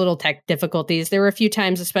encountered a few little tech difficulties. There were a few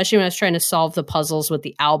times, especially when I was trying to solve the puzzles with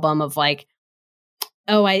the album of like,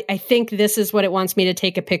 oh, I think this is what it wants me to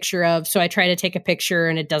take a picture of. So I try to take a picture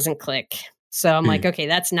and it doesn't click. So I'm like, okay,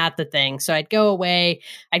 that's not the thing. So I'd go away.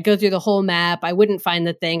 I'd go through the whole map. I wouldn't find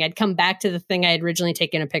the thing. I'd come back to the thing I had originally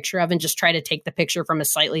taken a picture of and just try to take the picture from a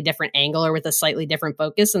slightly different angle or with a slightly different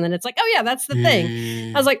focus. And then it's like, oh yeah, that's the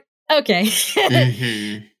thing. I was like, okay.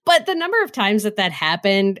 But the number of times that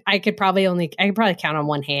happened, I could probably count on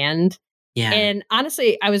one hand. Yeah. And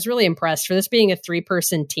honestly, I was really impressed for this being a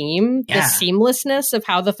 3-person team, the seamlessness of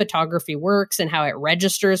how the photography works and how it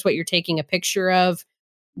registers what you're taking a picture of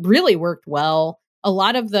really worked well. A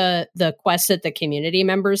lot of the quests that the community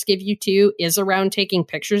members give you too is around taking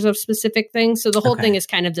pictures of specific things. So the whole thing is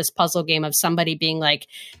kind of this puzzle game of somebody being like,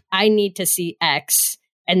 I need to see X.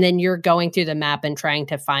 And then you're going through the map and trying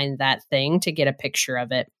to find that thing to get a picture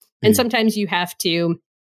of it. And sometimes you have to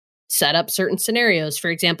set up certain scenarios. For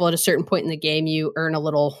example, at a certain point in the game, you earn a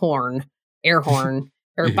little air horn,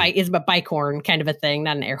 or is a bike horn kind of a thing,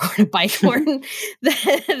 not an air horn, a bike horn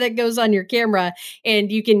that goes on your camera, and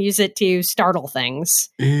you can use it to startle things.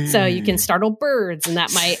 So you can startle birds, and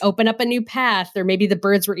that might open up a new path, or maybe the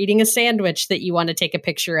birds were eating a sandwich that you want to take a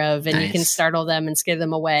picture of, and you can startle them and scare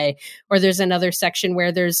them away. Or there's another section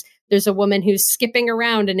where there's a woman who's skipping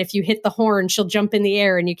around, and if you hit the horn, she'll jump in the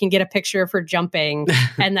air and you can get a picture of her jumping.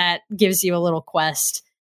 And that gives you a little quest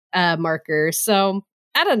marker. So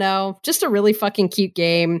I don't know, just a really fucking cute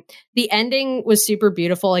game. The ending was super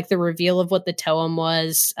beautiful. Like the reveal of what the Toem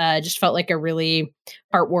was, just felt like a really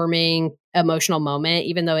heartwarming, emotional moment.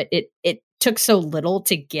 Even though it took so little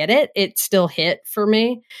to get it, it still hit for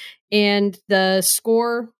me. And the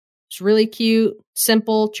score It's really cute,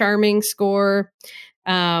 simple, charming score.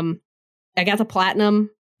 I got the platinum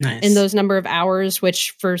in those number of hours,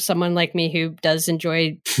 which for someone like me who does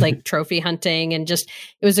enjoy like trophy hunting and just,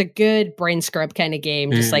 it was a good brain scrub kind of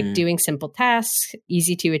game, just like doing simple tasks,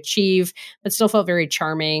 easy to achieve, but still felt very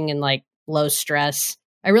charming and like low stress.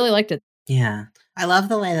 I really liked it. Yeah. I love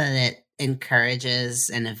the way that it encourages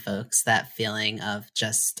and evokes that feeling of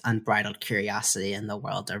just unbridled curiosity in the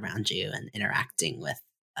world around you and interacting with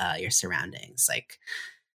your surroundings. Like,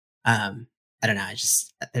 I don't know.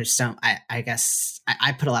 I guess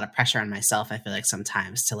I put a lot of pressure on myself. I feel like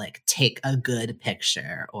sometimes to like take a good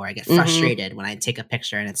picture, or I get frustrated when I take a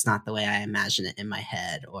picture and it's not the way I imagine it in my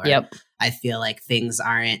head, or I feel like things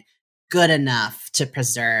aren't good enough to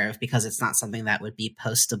preserve because it's not something that would be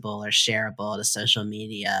postable or shareable to social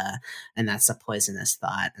media. And that's a poisonous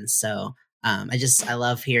thought. And so I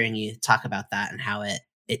love hearing you talk about that and how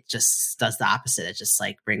it just does the opposite. It just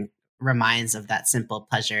like reminds of that simple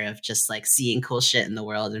pleasure of just like seeing cool shit in the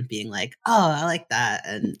world and being like, oh, I like that.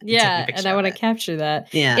 And and I want to capture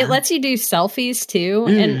that. Yeah. It lets you do selfies too.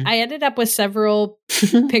 And I ended up with several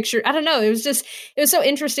pictures. I don't know. It was so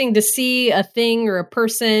interesting to see a thing or a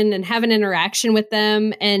person and have an interaction with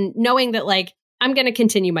them and knowing that like, I'm going to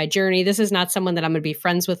continue my journey. This is not someone that I'm going to be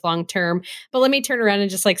friends with long term, but let me turn around and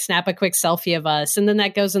just like snap a quick selfie of us. And then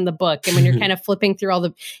that goes in the book. And when you're kind of flipping through all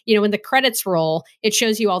the, when the credits roll, it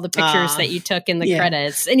shows you all the pictures that you took in the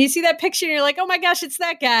credits. And you see that picture and you're like, oh my gosh, it's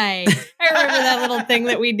that guy. I remember that little thing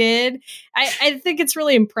that we did. I think it's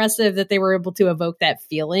really impressive that they were able to evoke that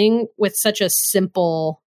feeling with such a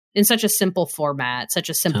simple format, such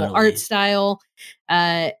a simple art style.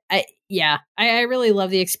 I really love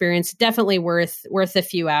the experience. Definitely worth a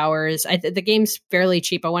few hours. The game's fairly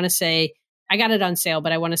cheap. I want to say I got it on sale,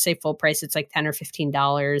 but I want to say full price. It's like $10 or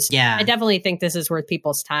 $15. Yeah. I definitely think this is worth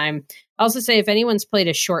people's time. I also say if anyone's played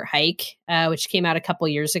A Short Hike, which came out a couple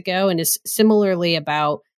years ago and is similarly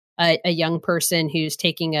about a young person who's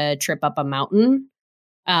taking a trip up a mountain.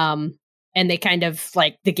 And they kind of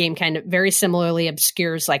like the game kind of very similarly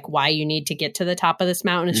obscures like why you need to get to the top of this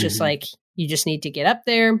mountain. It's just like, you just need to get up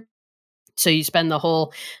there. So you spend the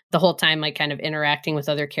whole time like kind of interacting with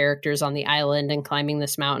other characters on the island and climbing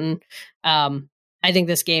this mountain. I think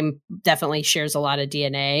this game definitely shares a lot of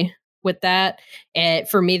DNA with that.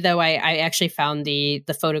 For me, though, I actually found the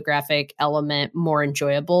photographic element more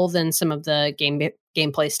enjoyable than some of the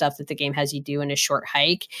gameplay stuff that the game has you do in A Short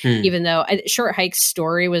Hike. Even though Short Hike's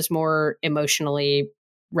story was more emotionally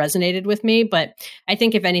resonated with me. But I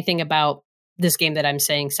think if anything about this game that I'm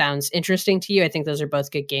saying sounds interesting to you, I think those are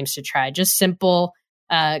both good games to try. Just simple,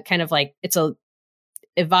 kind of like it's a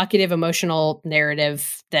evocative, emotional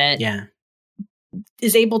narrative that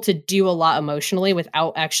is able to do a lot emotionally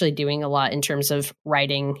without actually doing a lot in terms of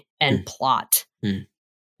writing and plot.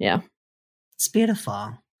 Yeah. It's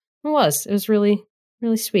beautiful. It was really,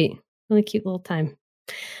 really sweet. Really cute little time.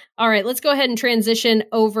 All right, let's go ahead and transition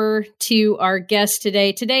over to our guest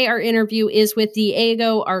today. Today, our interview is with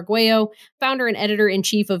Diego Arguello, founder and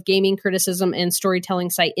editor-in-chief of gaming criticism and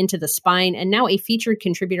storytelling site Into the Spine, and now a featured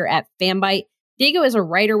contributor at Fanbyte. Diego is a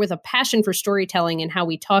writer with a passion for storytelling and how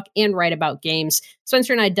we talk and write about games.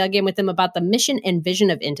 Spencer and I dug in with him about the mission and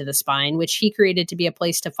vision of Into the Spine, which he created to be a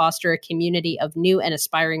place to foster a community of new and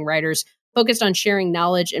aspiring writers focused on sharing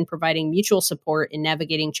knowledge and providing mutual support in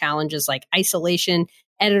navigating challenges like isolation,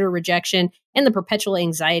 editor rejection, and the perpetual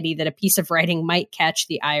anxiety that a piece of writing might catch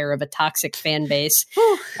the ire of a toxic fan base.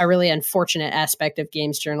 A really unfortunate aspect of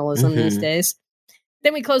games journalism these days.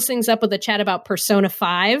 Then we close things up with a chat about Persona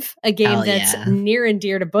 5, a game that's near and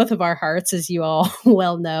dear to both of our hearts, as you all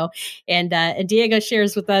well know. And Diego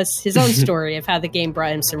shares with us his own story of how the game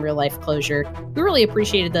brought him some real-life closure. We really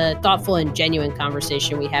appreciated the thoughtful and genuine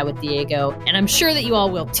conversation we had with Diego, and I'm sure that you all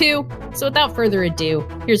will too. So without further ado,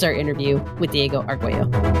 here's our interview with Diego Arguello.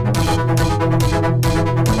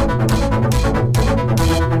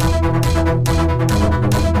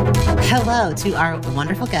 Hello to our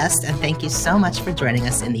wonderful guest, and thank you so much for joining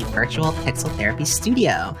us in the virtual Pixel Therapy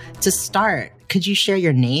studio. To start, could you share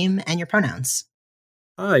your name and your pronouns?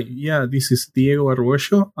 Hi, this is Diego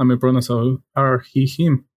Arguello, and my pronouns are he,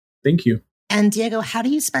 him. Thank you. And Diego, how do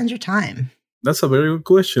you spend your time? That's a very good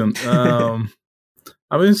question.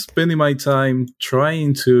 I've been spending my time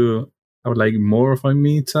trying to have like more of my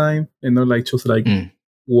me time and not like just like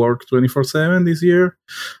work 24/7 this year.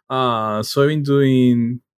 So I've been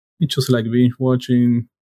doing just like binge watching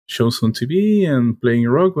shows on TV and playing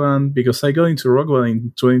Rock Band because I got into Rock Band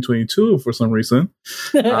in 2022 for some reason.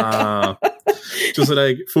 Just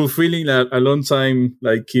like fulfilling a long time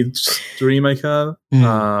like kids dream I had.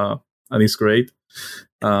 And it's great.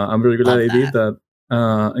 I'm very glad I did that.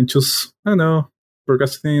 and just, I don't know,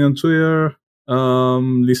 procrastinating on Twitter,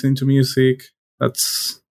 listening to music.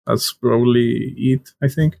 That's probably it, I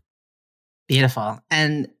think. Beautiful.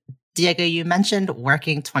 And Diego, you mentioned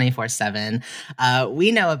working 24/7.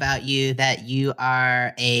 We know about you that you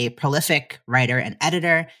are a prolific writer and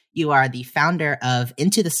editor. You are the founder of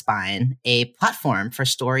Into the Spine, a platform for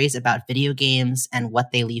stories about video games and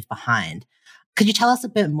what they leave behind. Could you tell us a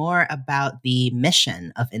bit more about the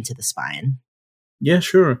mission of Into the Spine? Yeah,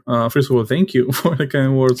 sure. First of all, thank you for the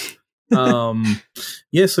kind words.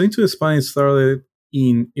 Yeah, so Into the Spine started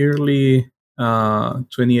in early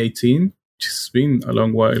 2018. It's been a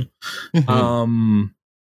long while. Mm-hmm.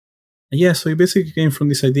 Yeah, so it basically came from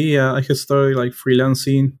this idea. I had started like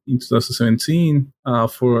freelancing in 2017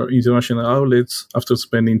 for international outlets after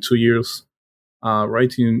spending 2 years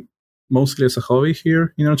writing mostly as a hobby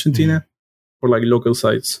here in Argentina for like local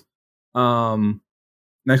sites. And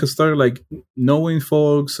I had started like knowing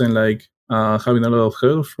folks and like having a lot of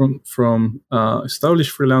help from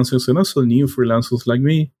established freelancers and also new freelancers like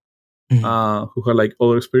me. Who had like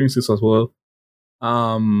other experiences as well.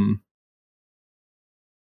 And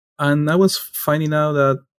I was finding out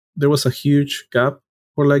that there was a huge gap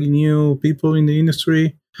for like new people in the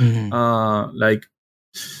industry. Like,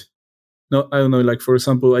 no, I don't know. Like, for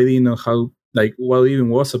example, I didn't know how, like, what even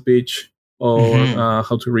was a pitch or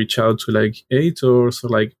how to reach out to like editors or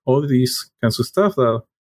like all these kinds of stuff that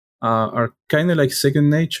are kind of like second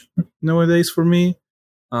nature nowadays for me.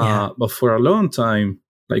 But for a long time,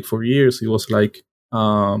 like for years, it was like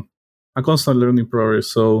a constant learning progress.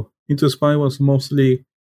 So Into the Spine was mostly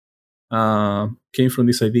came from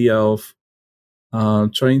this idea of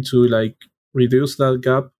trying to like reduce that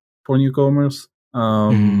gap for newcomers,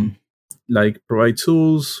 like provide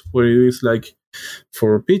tools where it is like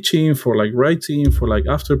for pitching, for like writing, for like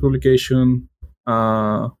after publication,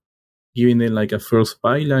 giving them like a first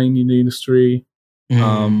byline in the industry,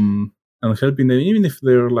 and helping them even if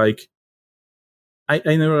they're like.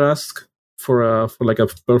 I never asked for like a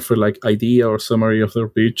perfect like idea or summary of their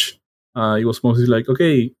pitch. It was mostly like,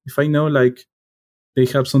 okay, if I know like they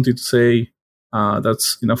have something to say,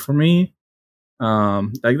 that's enough for me.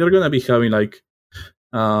 Like they're gonna be having like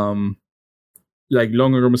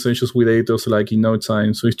longer conversations with editors like in no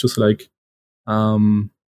time. So it's just like I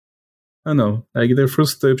don't know, like their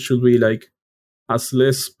first step should be like as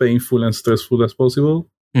less painful and stressful as possible.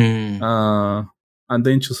 And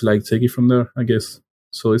then just like take it from there, I guess.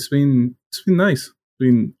 So it's been nice. It's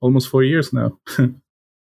been almost 4 years now.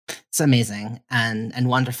 It's amazing and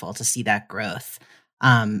wonderful to see that growth.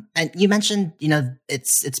 And you mentioned, you know,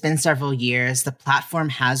 it's been several years. The platform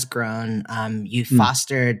has grown. You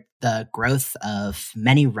fostered the growth of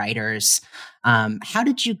many writers. How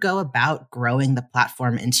did you go about growing the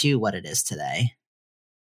platform into what it is today?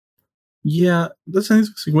 Yeah, that's an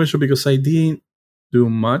interesting question because I didn't do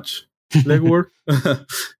much legwork.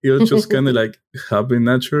 It just kind of like happened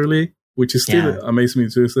naturally, which is still amazing me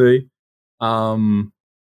to say.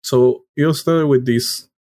 So it all started with this,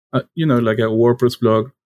 you know, like a WordPress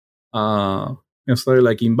blog. And started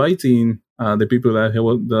like inviting the people that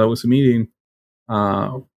I was meeting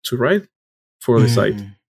to write for the site,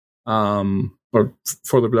 or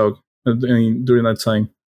for the blog during that time.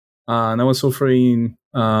 And I was offering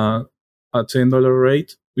a $10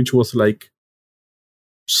 rate, which was like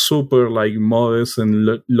super like modest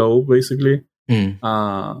and low basically.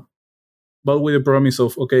 But with the promise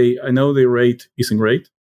of, okay, I know the rate isn't great,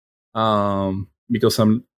 because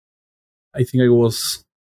I think I was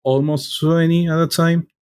almost 20 at the time.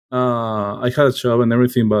 I had a job and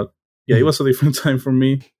everything, but yeah, it was a different time for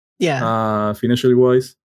me, financially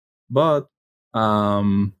wise. But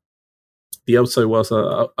the upside was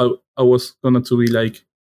I was gonna to be like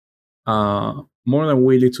more than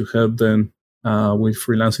willing to help them with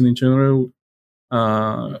freelancing in general,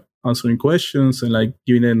 answering questions and like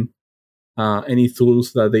giving them any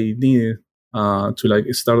tools that they need to like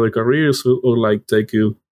start their careers or like take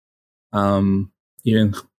you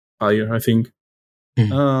even higher, I think.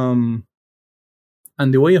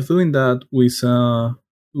 And the way of doing that with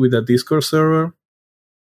a Discord server,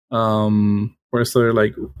 where I started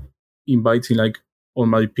like inviting like all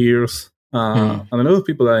my peers and a lot of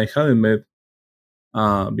people that I hadn't met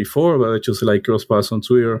before, but I just like cross paths on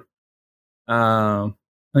Twitter. I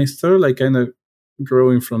started like kind of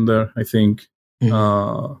growing from there. I think.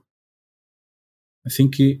 I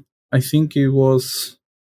think it was.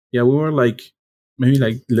 Yeah, we were like maybe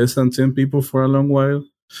like less than 10 people for a long while.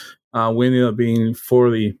 We ended up being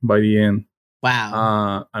 40 by the end.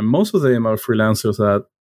 Wow. And most of them are freelancers that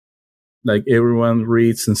like everyone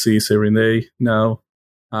reads and sees every day now.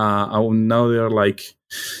 Now they're like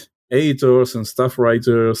editors and staff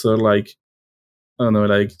writers are like, I don't know,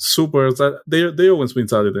 like super. They always been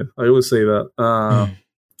talented. I always say that,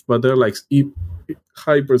 but they're like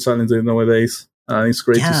hyper talented nowadays, and it's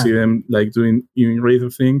great to see them like doing even greater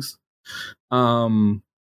things.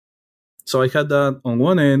 So I had that on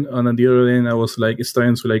one end, and on the other end, I was like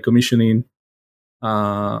starting to like commissioning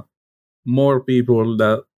more people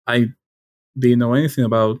that I didn't know anything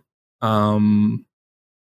about.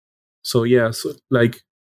 So like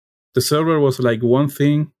the server was like one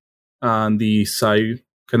thing, and the site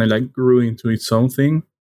kind of like grew into its own thing,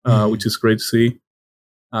 which is great to see.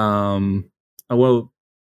 Well,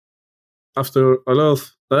 after a lot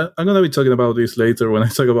of that, I'm gonna be talking about this later when I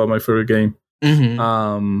talk about my favorite game.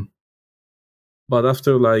 But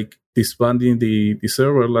after like disbanding the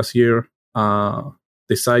server last year,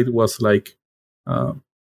 the site was like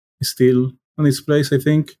still on its place, I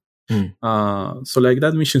think. So like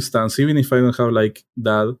that mission stands, even if I don't have like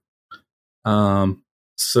that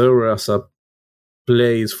server as a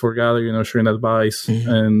place for gathering or sharing advice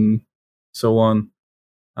and so on.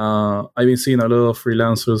 I've been seeing a lot of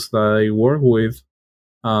freelancers that I work with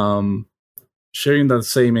sharing that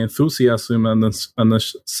same enthusiasm and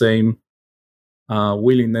the same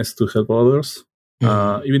willingness to help others,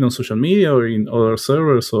 even on social media or in other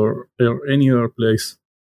servers or any other place.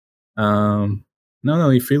 No,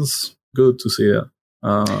 it feels good to see that.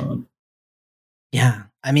 Yeah.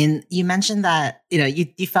 I mean, you mentioned that,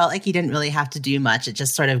 you felt like you didn't really have to do much. It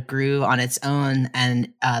just sort of grew on its own.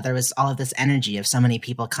 And there was all of this energy of so many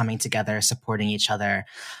people coming together, supporting each other.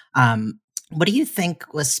 What do you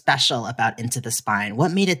think was special about Into the Spine?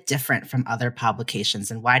 What made it different from other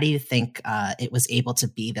publications? And why do you think it was able to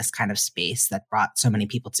be this kind of space that brought so many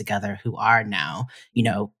people together who are now,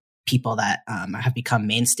 people that have become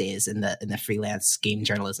mainstays in the freelance game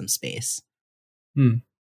journalism space?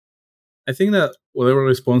 I think that whatever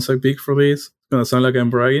response I pick for this is going to sound like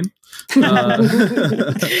I'm bragging. But I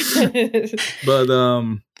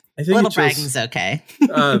think a little bragging's okay.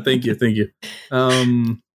 Thank you.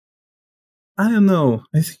 I don't know.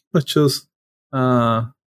 I think it was just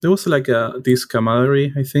there was like this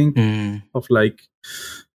camaraderie, I think, of like,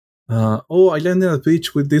 I landed a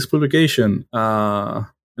pitch with this publication.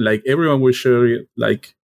 Like everyone will share it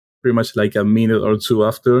like pretty much like a minute or two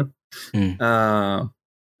after.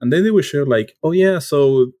 And then they will share like, oh yeah,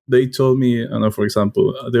 so they told me, I don't know, for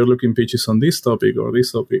example, they're looking pitches on this topic, or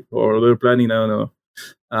they're planning, I don't know,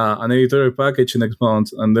 an editorial package next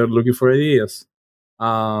month, and they're looking for ideas.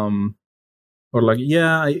 Or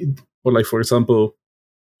like, for example,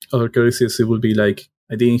 other cases, it would be like,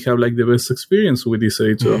 I didn't have like the best experience with this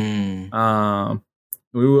editor.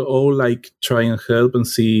 We will all like try and help and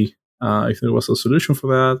see if there was a solution for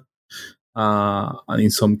that. And in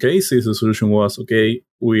some cases, the solution was, okay,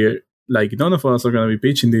 we're like, none of us are going to be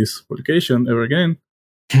pitching this publication ever again.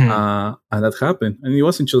 And that happened. And it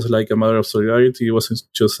wasn't just like a matter of solidarity. It wasn't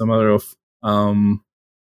just a matter of, I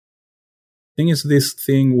think it's this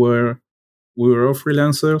thing where we were all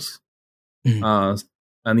freelancers.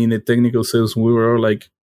 And in the technical sense, we were all like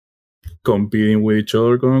competing with each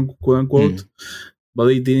other, quote unquote.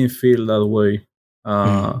 But it didn't feel that way.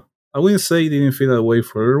 I wouldn't say it didn't feel that way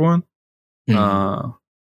for everyone.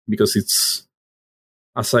 Because it's,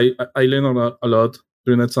 as I learned a lot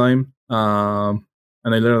during that time, and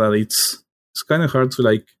I learned that it's kind of hard to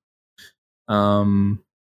like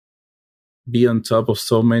be on top of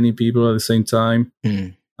so many people at the same time,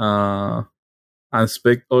 and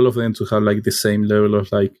expect all of them to have like the same level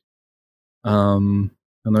of like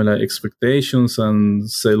like expectations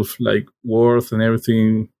and self like worth and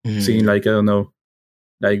everything. Seeing like, I don't know,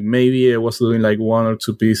 like maybe I was doing like 1 or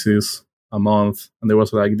 2 pieces a month, and there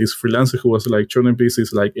was like this freelancer who was like turning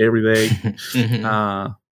pieces like every day.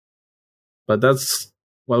 But that's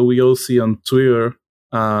what we all see on Twitter,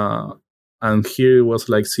 and here it was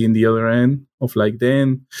like seeing the other end of like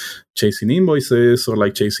then chasing invoices or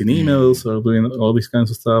like chasing emails or doing all these kinds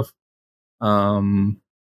of stuff.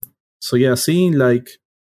 So yeah, seeing like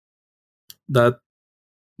that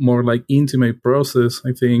more like intimate process,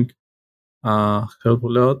 I think helped a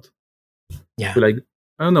lot. Yeah, like,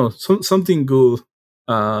 I don't know, something good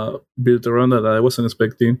built around that I wasn't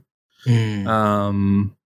expecting.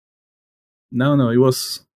 No, it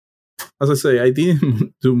was, as I say, I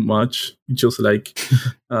didn't do much. It just like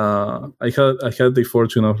I had the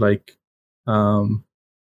fortune of like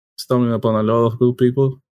stumbling upon a lot of good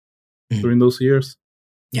people during those years.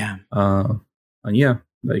 Yeah, and yeah,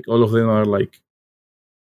 like all of them are like,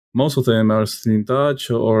 most of them are still in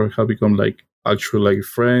touch or have become like actual like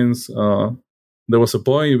friends. There was a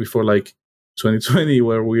point before like 2020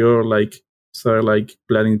 where we were like started like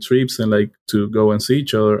planning trips and like to go and see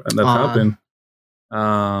each other, and that happened.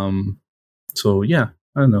 So yeah,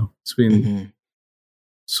 I don't know. It's been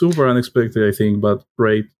super unexpected, I think, but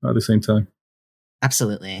great at the same time.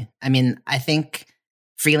 Absolutely. I mean, I think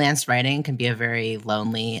freelance writing can be a very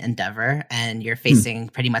lonely endeavor, and you're facing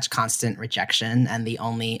pretty much constant rejection. And the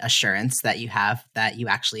only assurance that you have that you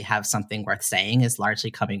actually have something worth saying is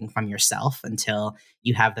largely coming from yourself until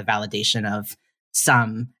you have the validation of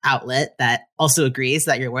some outlet that also agrees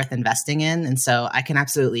that you're worth investing in. And so I can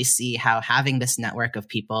absolutely see how having this network of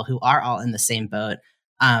people who are all in the same boat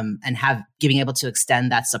and being able to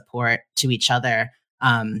extend that support to each other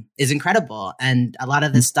is incredible. And a lot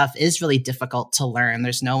of this stuff is really difficult to learn.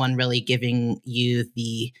 There's no one really giving you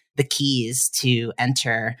the keys to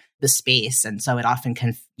enter the space. And so it often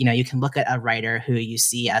can, you can look at a writer who you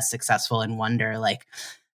see as successful and wonder, like,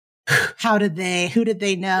 who did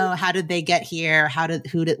they know? How did they get here?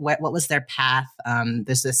 What was their path?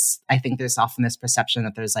 I think there's often this perception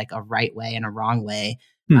that there's like a right way and a wrong way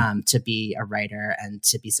to be a writer and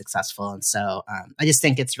to be successful. And so I just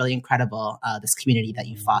think it's really incredible, this community that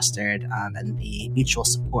you fostered and the mutual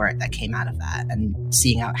support that came out of that, and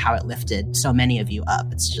seeing out how it lifted so many of you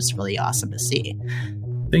up. It's just really awesome to see.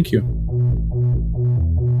 Thank you.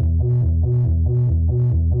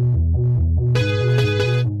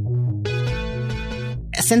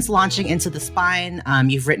 Since launching Into the Spine,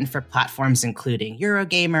 you've written for platforms including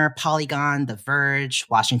Eurogamer, Polygon, The Verge,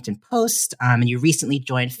 Washington Post, and you recently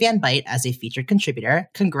joined Fanbyte as a featured contributor.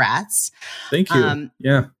 Congrats. Thank you.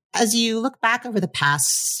 Yeah. As you look back over the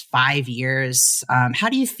past 5 years, how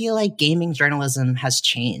do you feel like gaming journalism has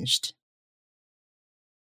changed?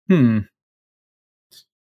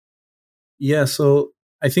 Yeah, so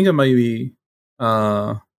I think I might be,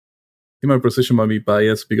 in my position might be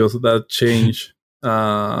biased because of that change.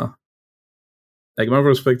 Like my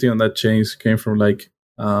perspective on that change came from like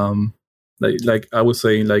I was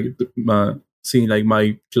saying, like seeing like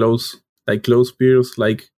my close peers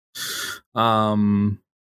trying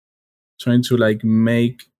to like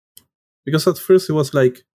make, because at first it was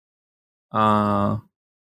like we're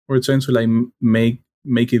trying to like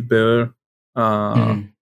make it better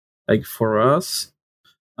like for us,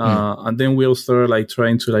 and then we'll start like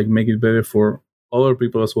trying to like make it better for other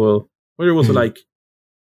people as well. Whether it was like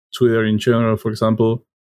Twitter in general, for example,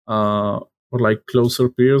 or like closer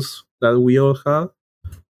peers that we all have,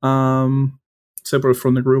 separate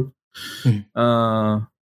from the group. And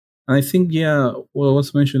I think, what I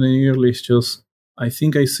was mentioning earlier is just, I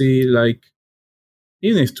think I see like,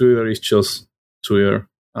 even if Twitter is just Twitter,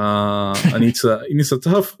 and it's a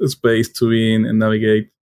tough space to be in and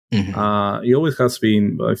navigate. It always has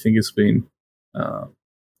been, but I think it's been, I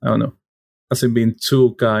don't know, hasn't been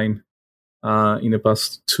too kind in the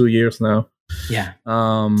past 2 years now. Yeah.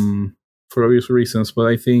 For obvious reasons, but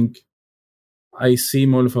I think I see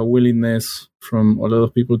more of a willingness from a lot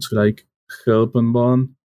of people to like help and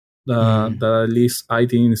bond that at least I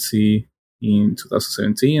didn't see in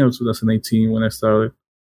 2017 or 2018 when I started.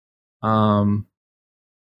 And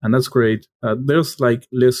that's great. There's like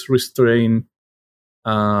less restraint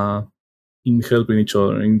in helping each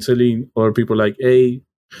other, in telling other people like, hey,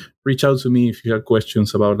 reach out to me if you have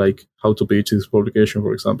questions about like how to pitch this publication,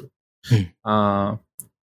 for example.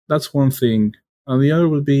 That's one thing. And the other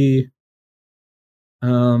would be,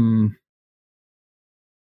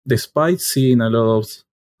 despite seeing a lot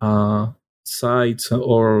of sites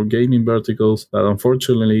or gaming verticals that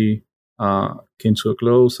unfortunately came to a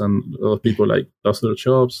close and a lot of people like lost their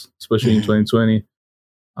jobs, especially in 2020,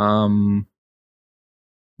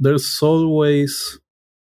 there's always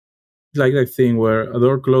like that thing where a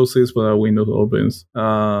door closes but a window opens.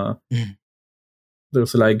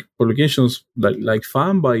 There's like publications like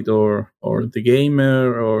Fanbyte or The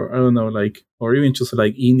Gamer, or I don't know, like, or even just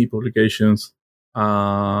like indie publications,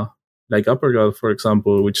 like Uppercut, for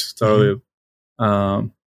example, which started.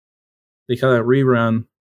 They had a rerun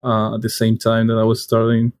at the same time that I was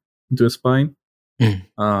starting Into the Spine.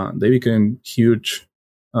 They became huge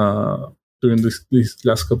during these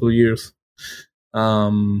last couple of years.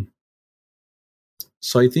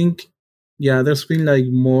 So I think, there's been like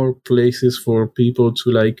more places for people to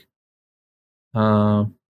like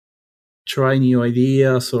try new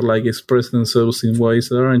ideas or like express themselves in ways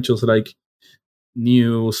that aren't just like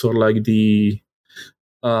news or like the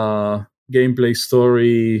gameplay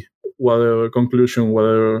story, whatever conclusion,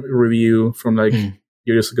 whatever review from like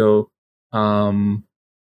years ago. Even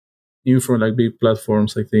from like big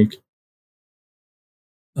platforms, I think.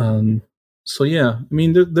 So I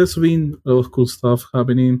mean, there's been a lot of cool stuff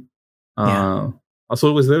happening. As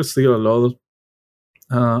always, there's still a lot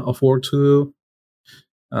of work to do.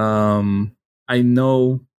 I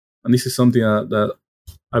know, and this is something that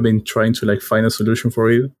I've been trying to like find a solution for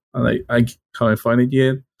it, and I haven't found it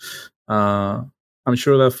yet. I'm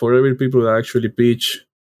sure that for every people that actually pitch,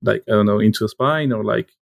 like, I don't know, into a spine or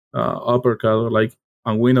like uppercut or like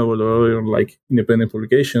unwinnable or like independent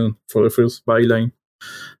publication for the first byline,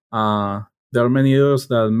 there are many others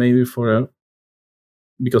that maybe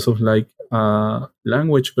because of like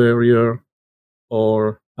language barrier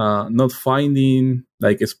or not finding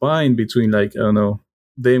like a spine between like, I don't know,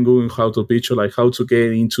 them Googling how to pitch or like how to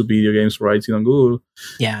get into video games writing on Google.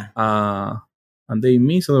 Yeah. And they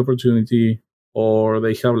miss an opportunity, or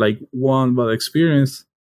they have like one bad experience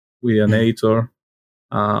with an editor.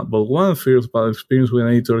 But one first bad experience with an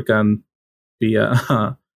editor can be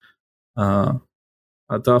a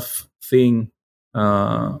tough thing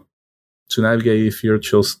to navigate if you're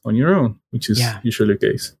just on your own, which is usually the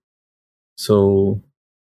case. So,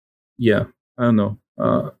 yeah, I don't know.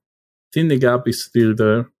 I think the gap is still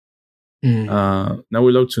there. Now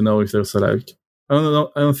we'd love to know if there's like, I don't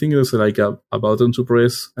know. I don't think there's like a button to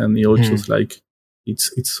press and you'll just like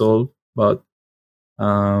it's solved. But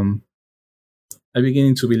I'm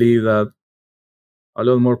beginning to believe that a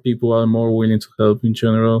lot more people are more willing to help in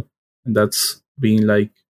general, and that's being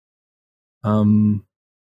like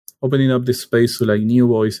opening up this space to like new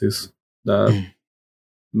voices that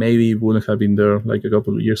maybe wouldn't have been there like a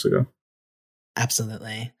couple of years ago.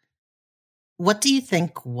 Absolutely. What do you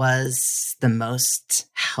think was the most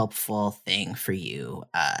helpful thing for you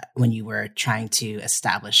when you were trying to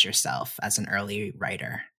establish yourself as an early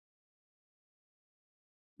writer?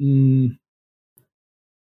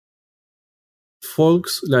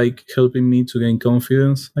 Folks like helping me to gain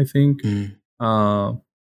confidence, I think. I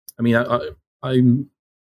mean, I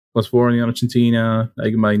was born in Argentina.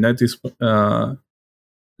 Like my native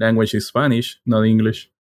language is Spanish, not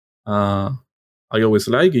English. I always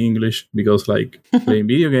like English because like playing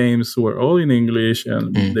video games were all in English,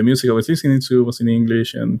 and the music I was listening to was in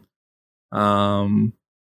English. And I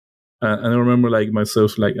remember like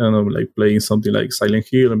myself, like, I don't know, like playing something like Silent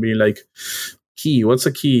Hill and being like, key, what's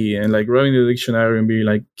a key? And like grabbing the dictionary and being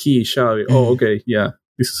like, key, Xavi. Oh, okay, yeah,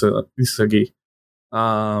 this is a key.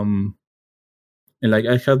 And like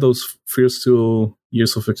I had those first 2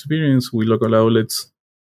 years of experience with local outlets,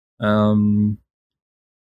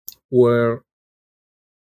 where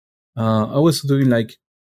I was doing like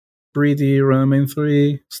pretty Random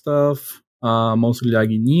 3 stuff, mostly like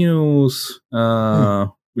in news,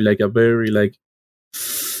 with like a very like,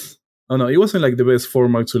 I don't know, it wasn't like the best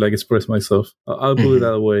format to like express myself. I'll put it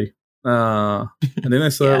that way. And then I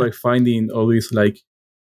started like finding all these like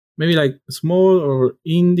maybe like small or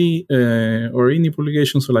indie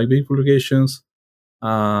publications or like big publications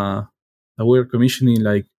that were commissioning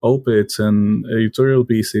like op-eds and editorial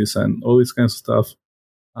pieces and all these kinds of stuff.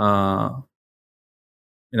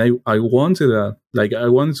 And I wanted that. Like I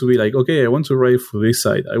wanted to be like, okay, I want to write for this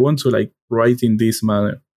side. I want to like write in this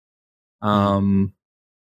manner.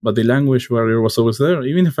 But the language barrier was always there.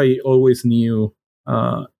 Even if I always knew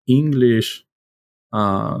English,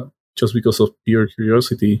 just because of pure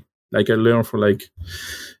curiosity. Like I learned for like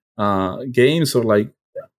games or like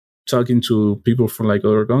talking to people from like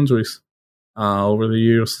other countries over the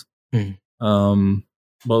years. But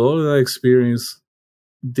all of that experience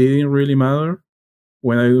didn't really matter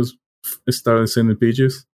when I started sending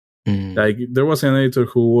pitches. Like there was an editor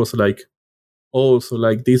who was like, oh, so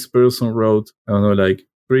like this person wrote, I don't know, like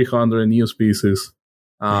 300 news pieces.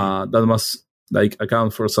 That must like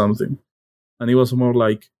account for something. And it was more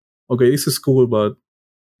like, okay, this is cool, but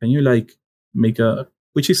can you like make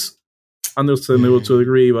which is understandable to a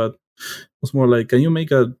degree, but it was more like, can you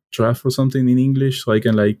make a draft or something in English so I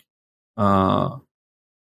can like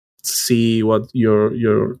see what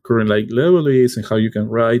your current like level is and how you can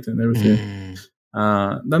write and everything.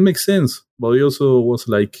 That makes sense, but it also was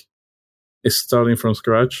like starting from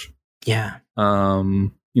scratch. Yeah.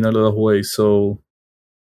 In a lot of ways. So,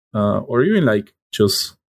 or even like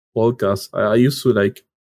just podcasts. I used to like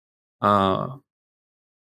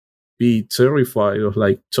be terrified of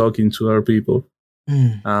like talking to other people.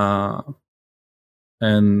 And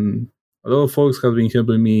a lot of folks have been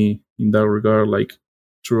helping me in that regard, like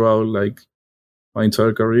throughout like my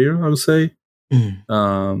entire career, I would say.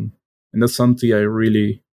 And that's something I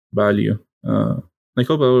really value. I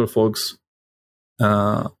hope other folks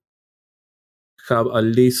have at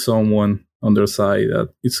least someone on their side that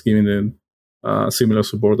is giving them similar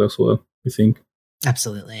support as well, I think.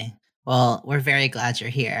 Absolutely. Well, we're very glad you're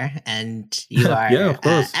here, and you are yeah, of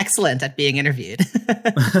course. Excellent at being interviewed.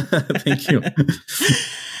 Thank you.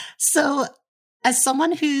 So As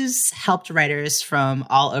someone who's helped writers from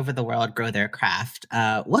all over the world grow their craft,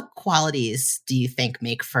 what qualities do you think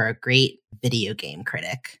make for a great video game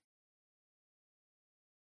critic?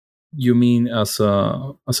 You mean as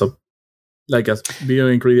a like as video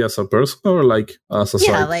game critic as a person, or like as a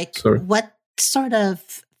Yeah, site? like Sorry. what sort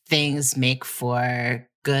of things make for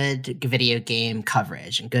good video game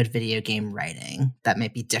coverage and good video game writing that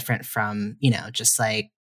might be different from, just like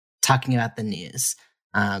talking about the news?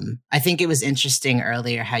 I think it was interesting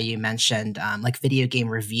earlier how you mentioned like video game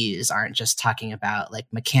reviews aren't just talking about like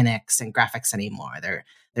mechanics and graphics anymore.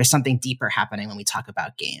 There's something deeper happening when we talk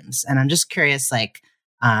about games. And I'm just curious, like,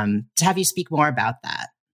 to have you speak more about that.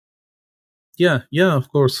 Yeah, of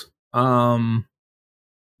course.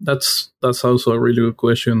 That's also a really good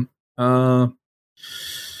question. I'm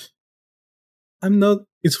not.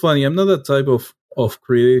 It's funny. I'm not that type of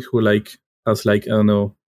critic who like has like, I don't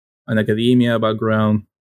know, an academia background.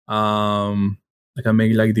 I can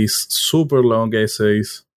make like these super long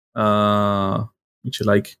essays, which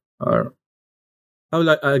like are have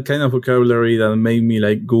like a kind of vocabulary that make me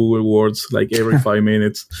like Google words like every 5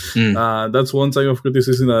 minutes. That's one type of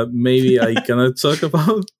criticism that maybe I cannot talk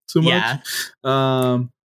about too much. Yeah.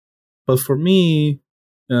 But for me,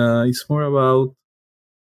 it's more about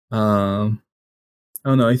I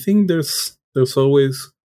don't know. I think there's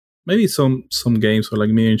always maybe some games or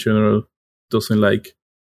like me in general doesn't like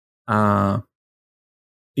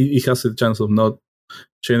it has a chance of not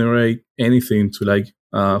generate anything to like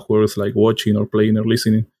whoever's like watching or playing or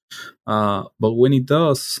listening. But when it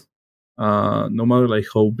does, no matter like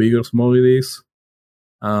how big or small it is,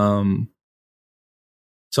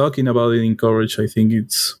 talking about it in coverage, I think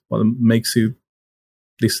it's what makes it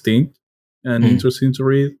distinct and interesting to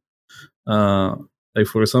read. Like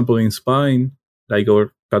for example, in Spine, like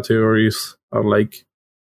our categories are like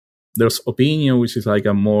there's opinion, which is like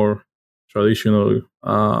a more traditional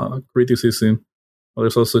criticism. But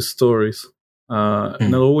there's also stories.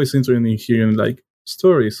 And I'm always interested in hearing like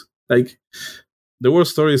stories. Like the word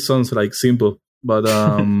story sounds like simple, but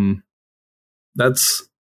that's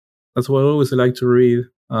what I always like to read.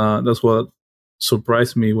 That's what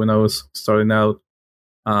surprised me when I was starting out.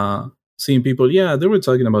 Seeing people, they were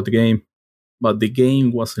talking about the game, but the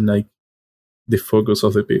game wasn't like the focus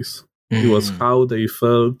of the piece. It was how they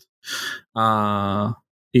felt,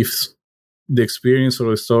 if the experience or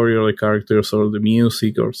the story or the characters or the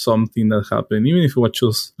music or something that happened, even if it was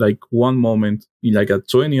just like one moment in like a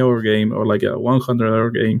 20-hour game or like a 100-hour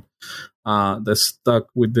game that stuck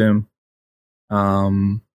with them.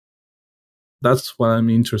 That's what I'm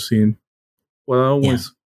interested in. What I'm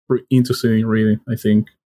always interested in reading, I think.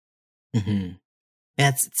 Mm-hmm.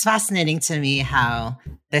 It's fascinating to me how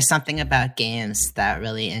there's something about games that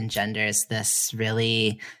really engenders this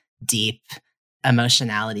really deep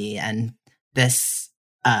emotionality and this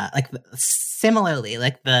similarly,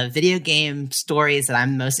 like the video game stories that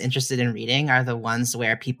I'm most interested in reading are the ones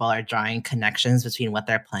where people are drawing connections between what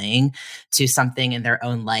they're playing to something in their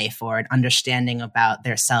own life or an understanding about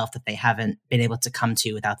their self that they haven't been able to come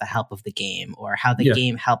to without the help of the game, or how the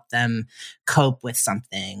game helped them cope with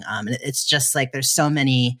something. It's just like there's so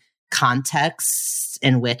many contexts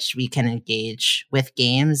in which we can engage with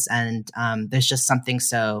games, and there's just something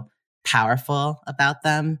so powerful about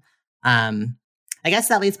them. I guess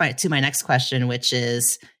that leads to my next question, which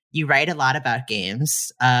is, you write a lot about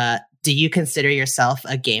games. Do you consider yourself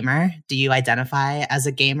a gamer? Do you identify as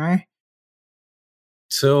a gamer?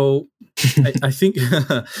 So I think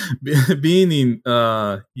being in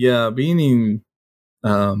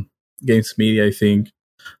games media, I think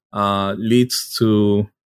leads to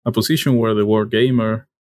a position where the word gamer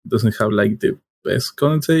doesn't have like the best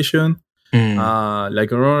connotation.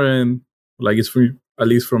 Like on our end, like it's at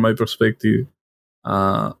least from my perspective,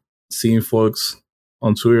 seeing folks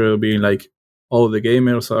on Twitter being like, "Oh, the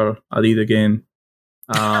gamers are at it again."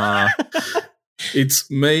 It's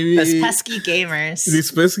maybe those pesky gamers.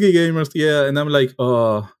 These pesky gamers, and I'm like,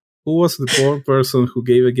 "Oh, who was the poor person who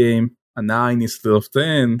gave a game a 9 instead of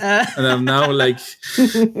 10?" And I'm now like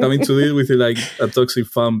having to deal with it like a toxic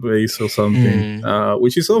fan base or something,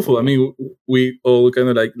 which is awful. I mean, we all kind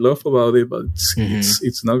of like laugh about it, but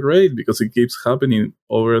it's not great because it keeps happening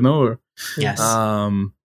over and over. Yes.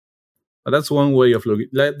 But that's one way of looking.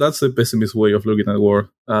 Like, that's the pessimist way of looking at the world.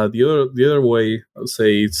 The other way, I would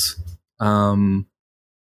say it's. I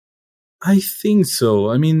think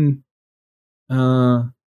so. I mean,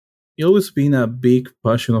 it's always been a big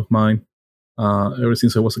passion of mine. Ever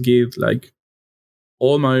since I was a kid, like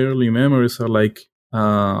all my early memories are like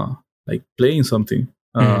playing something.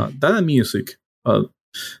 That and music,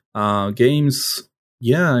 games.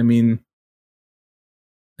 Yeah, I mean,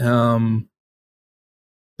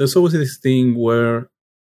 there's always this thing where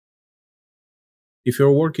if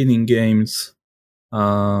you're working in games,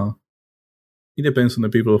 it depends on the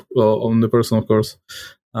people, on the person, of course,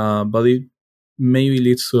 but it maybe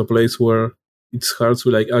leads to a place where it's hard to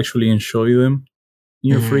like actually enjoy them in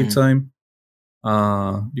your free time.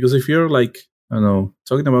 Because if you're like, I don't know,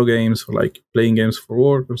 talking about games or like playing games for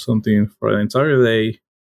work or something for an entire day,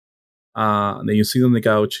 then you sit on the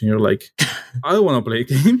couch and you're like, I don't want to play a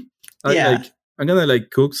game. I'm gonna like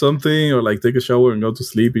cook something or like take a shower and go to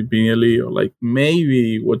sleep immediately, or like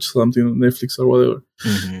maybe watch something on Netflix or whatever.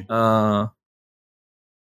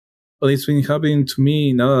 But it's been happening to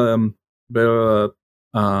me now that I'm better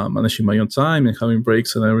at managing my own time and having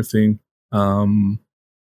breaks and everything.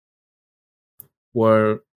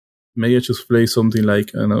 Where maybe I just play something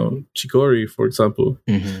like, I don't know, Chicory, for example.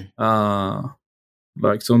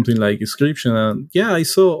 Like something like Inscription. And yeah, I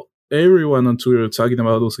saw everyone on Twitter talking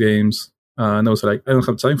about those games. And I was like, I don't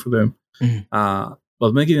have time for them.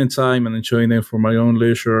 But making the time and enjoying them for my own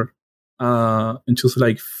leisure, and just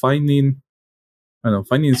like finding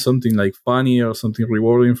something like funny or something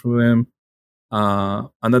rewarding for them.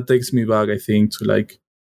 And that takes me back, I think, to like,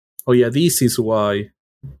 oh yeah, this is why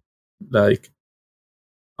like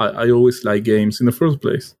I always like games in the first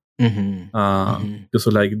place. Because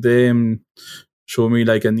like them show me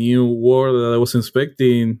like a new world that I wasn't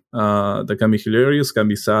expecting, that can be hilarious, can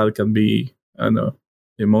be sad, can be, I don't know,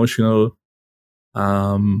 emotional.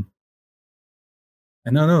 And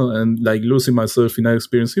I don't know, and like losing myself in that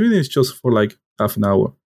experience, even if it's just for like half an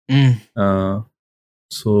hour.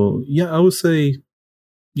 So yeah, I would say,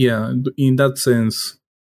 yeah, in that sense,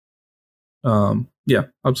 yeah,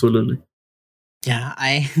 absolutely. Yeah,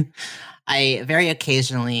 I very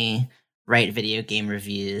occasionally write video game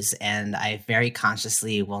reviews, and I very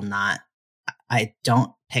consciously I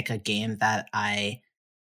don't pick a game that I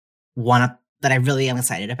really am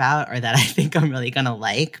excited about or that I think I'm really going to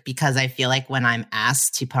like, because I feel like when I'm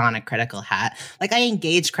asked to put on a critical hat, like I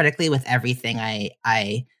engage critically with everything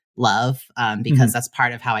I love, because that's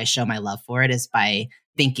part of how I show my love for it, is by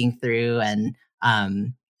thinking through and,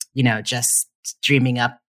 just dreaming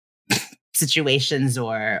up situations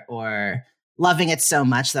or loving it so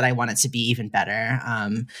much that I want it to be even better.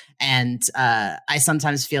 And I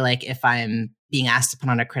sometimes feel like if I'm being asked to put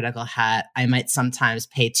on a critical hat, I might sometimes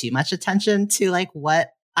pay too much attention to like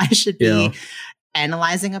what I should be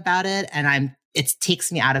analyzing about it. And it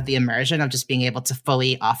takes me out of the immersion of just being able to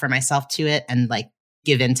fully offer myself to it and like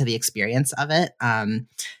give into the experience of it. And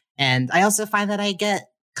I also find that I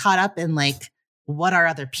get caught up in like, what are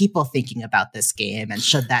other people thinking about this game, and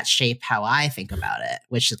should that shape how I think about it,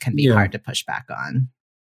 which can be hard to push back on.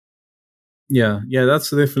 Yeah, that's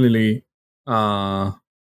definitely that's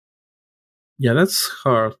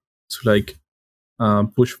hard to like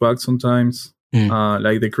push back sometimes.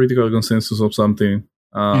 Like the critical consensus of something.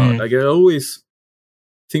 Like I always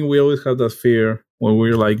think we always have that fear when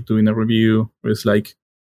we're like doing a review where it's like,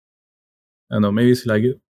 I don't know, maybe it's like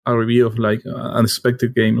a review of like an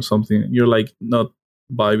unexpected game or something. You're like not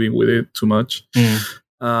vibing with it too much.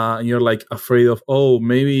 You're like afraid of, oh,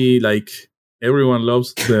 maybe like everyone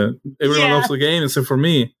loves the game except for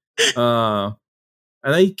me. And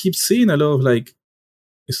I keep seeing a lot of like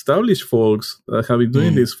established folks that have been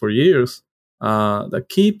doing this for years, that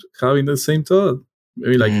keep having the same thought.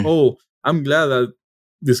 Maybe like, oh, I'm glad that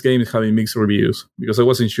this game is having mixed reviews, because I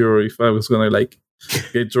wasn't sure if I was gonna like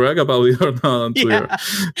get dragged about it or not on Twitter.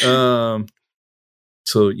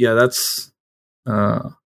 So yeah, that's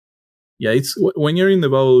it's when you're in the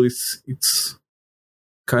bubble, it's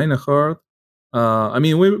kind of hard. I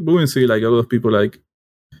mean, we will see like a lot of people like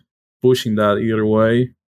pushing that either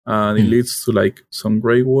way, and it leads to like some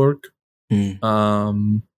great work,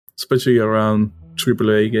 especially around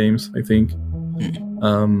AAA games, I think.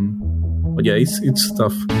 But yeah, it's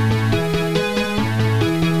tough.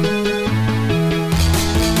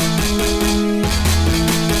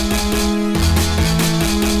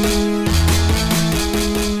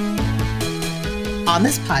 On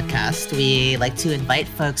this podcast, we like to invite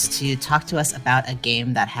folks to talk to us about a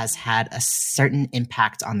game that has had a certain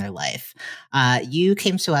impact on their life. You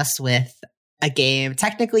came to us with a game,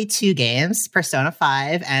 technically two games, Persona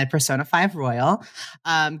 5 and Persona 5 Royal.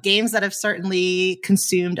 Games that have certainly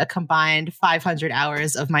consumed a combined 500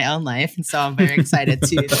 hours of my own life. And so I'm very excited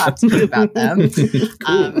to talk to you about them.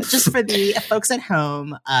 Cool. Just for the folks at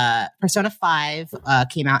home, Persona 5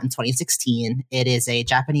 came out in 2016. It is a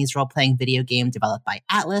Japanese role-playing video game developed by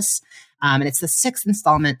Atlus. And it's the sixth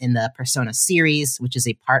installment in the Persona series, which is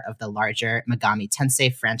a part of the larger Megami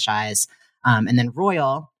Tensei franchise. And then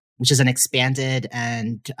Royal, which is an expanded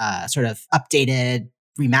and sort of updated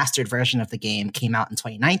remastered version of the game came out in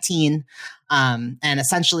 2019. And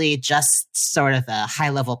essentially just sort of a high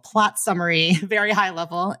level plot summary, very high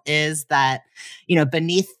level, is that,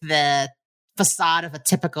 beneath the facade of a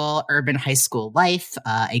typical urban high school life,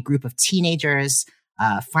 a group of teenagers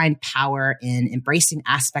find power in embracing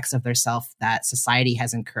aspects of their self that society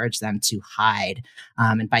has encouraged them to hide.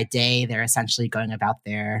 And by day, they're essentially going about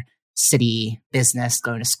their city business,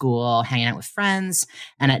 going to school, hanging out with friends.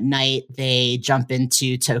 And at night, they jump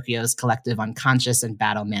into Tokyo's collective unconscious and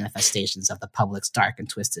battle manifestations of the public's dark and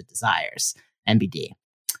twisted desires, NBD.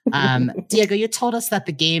 Diego, you told us that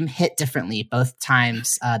the game hit differently both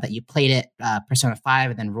times that you played it, Persona 5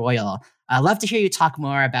 and then Royal. I'd love to hear you talk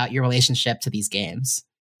more about your relationship to these games.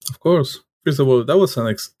 Of course. First of all, that was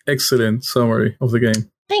an excellent summary of the game.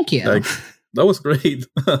 Thank you. That was great.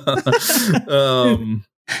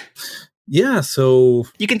 Yeah, so...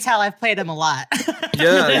 You can tell I've played them a lot.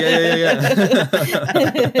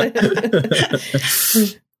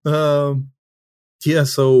 Yeah.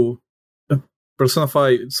 So Persona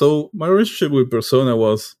 5. So my relationship with Persona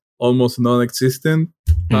was almost non-existent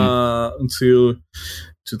until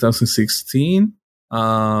 2016.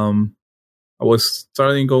 I was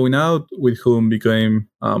starting going out with whom became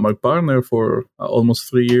my partner for almost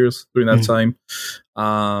 3 years during that time.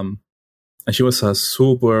 And she was she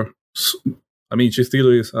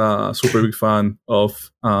still is a super big fan of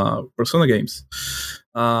Persona games.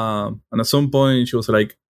 And at some point she was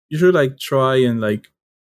like, you should try and at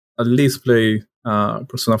least play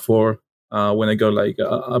Persona 4 when I got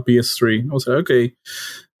a PS3. I was like, okay.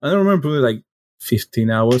 I don't remember putting 15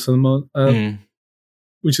 hours a month,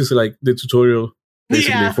 which is the tutorial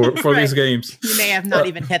basically for these games. You may have not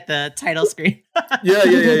even hit the title screen.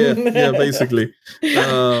 Yeah, basically.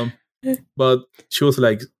 But she was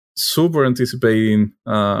super anticipating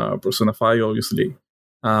Persona 5, obviously.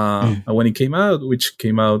 And when it came out, which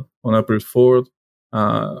came out on April 4th,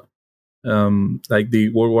 the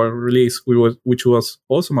World War release, which was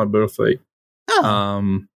also my birthday.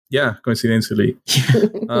 Yeah, coincidentally.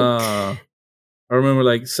 I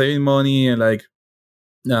remember saving money and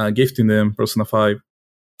gifting them Persona 5.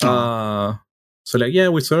 So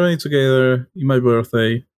we started it together in my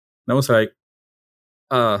birthday. And I was like,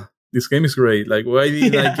 this game is great. Why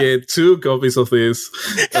didn't I get 2 copies of this?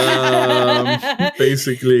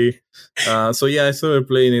 Basically. I started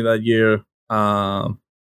playing it that year. And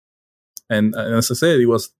as I said, it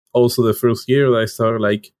was also the first year that I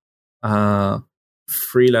started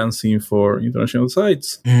freelancing for international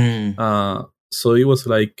sites. So it was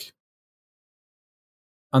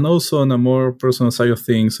and also on a more personal side of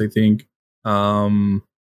things, I think I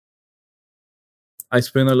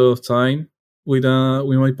spent a lot of time with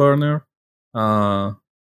my partner,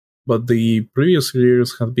 but the previous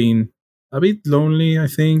years have been a bit lonely, I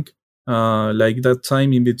think. That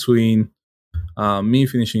time in between me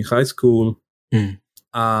finishing high school and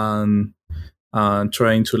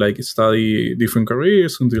trying to study different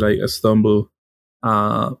careers until I stumbled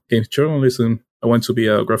in journalism. I went to be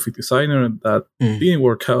a graphic designer, and that didn't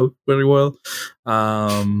work out very well.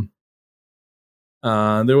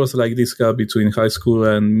 There was this gap between high school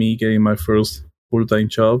and me getting my first full-time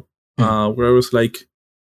job, where I was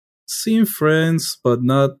seeing friends but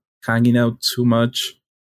not hanging out too much.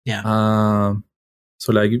 Yeah.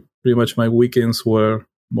 So pretty much my weekends were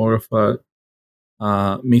more of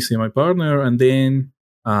me seeing my partner, and then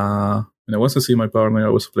when I wasn't seeing my partner, I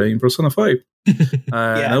was playing Persona 5. And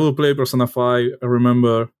I would play Persona 5, I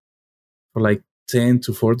remember, for 10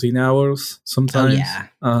 to 14 hours sometimes.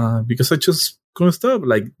 Because I just couldn't stop.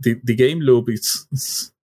 The game loop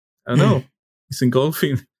is I don't know, it's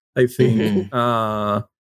engulfing, I think. So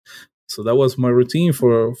that was my routine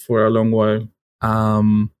for a long while.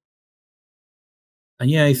 And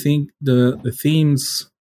I think the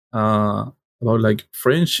themes about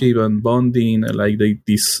friendship and bonding and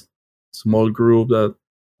this small group that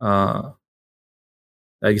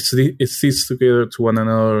it sits together to one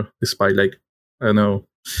another despite I don't know,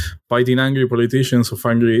 fighting angry politicians or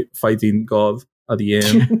finally fighting God at the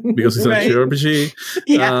end because it's a RPG.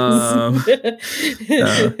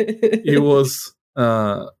 It was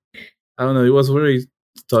I don't know, it was very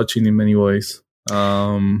touching in many ways.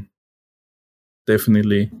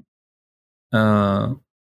 Definitely.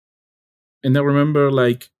 And I remember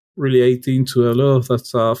relating to a lot of that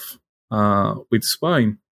stuff with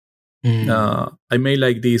Spine. I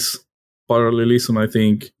made this parallelism, I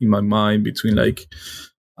think, in my mind between I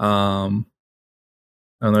don't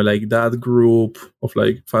know, that group of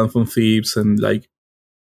Phantom Thieves and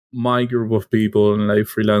my group of people and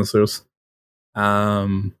freelancers.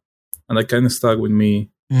 And that kind of stuck with me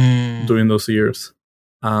during those years.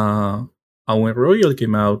 And And when Royal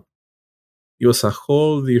came out, it was a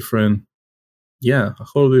whole different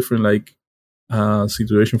like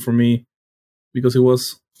situation for me, because it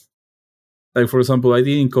was like, for example, I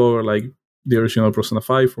didn't cover like the original Persona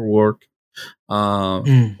 5 for work,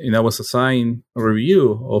 and I was assigned a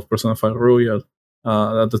review of Persona 5 Royal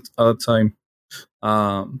at that time.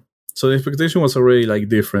 So the expectation was already like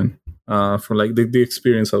different from like the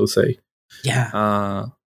experience, I would say. Yeah.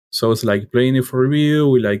 So I was like playing it for review.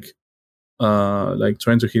 We like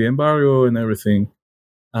trying to hit the embargo and everything.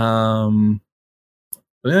 But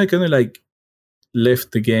then I kind of like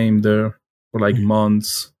left the game there for like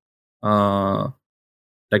months.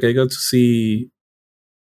 Like I got to see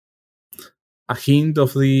a hint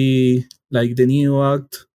of the new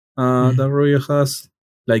act that Royal has,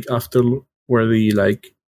 like after where the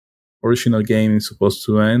like original game is supposed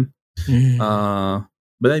to end.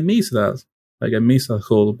 But I missed that. Like I missed that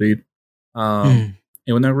whole bit. And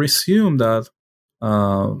when I resumed that,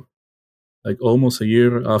 like almost a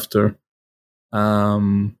year after, I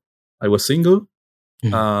was single,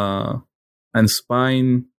 and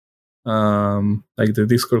Spine, like the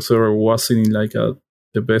Discord server wasn't in like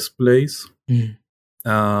the best place,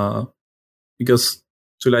 because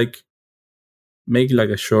to like make like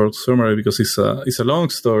a short summary, because it's a long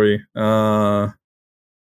story.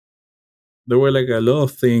 There were like a lot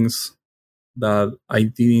of things that I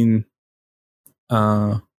didn't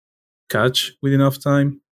catch with enough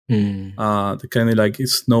time. The kind of like it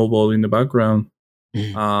snowballed in the background.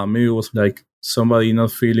 Maybe it was like somebody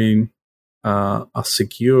not feeling as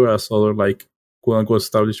secure as other like quote unquote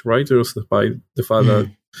established writers, despite the fact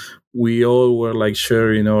that we all were like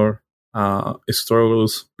sharing our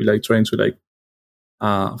struggles, we like trying to like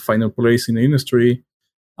find a place in the industry.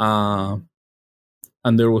 And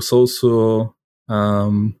there was also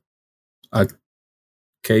a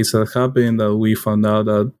case that happened that we found out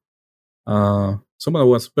that someone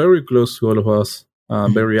was very close to all of us,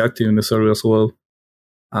 very active in the server as well.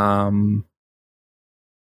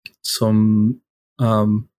 Some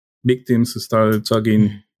victims started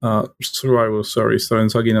talking, survivors,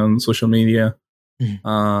 started talking on social media,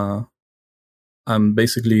 and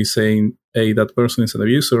basically saying, hey, that person is an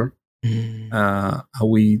abuser.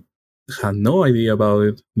 We had no idea about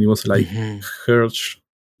it. It was like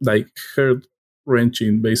heart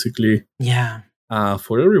wrenching, basically. Yeah.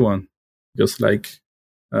 For everyone, because like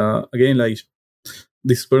again, like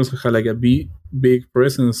this person had like a big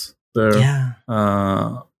presence there. Yeah.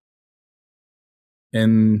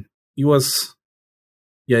 And it was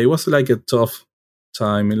like a tough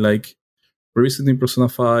time, and like revisiting Persona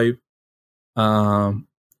 5,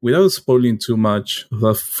 without spoiling too much of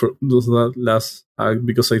that last act,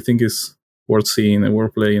 because I think it's worth seeing and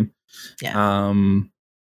worth playing. Yeah. I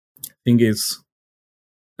think it's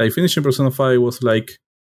like finishing Persona 5 was like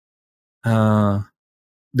the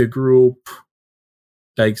group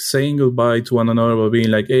like saying goodbye to one another, but being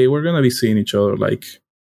like, hey, we're gonna be seeing each other like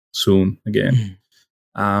soon again.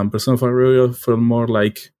 Persona 5 Royal felt more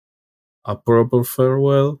like a proper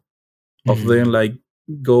farewell of them like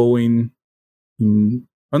going in.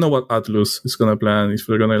 I don't know what Atlus is gonna plan, if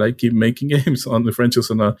they're gonna like keep making games on the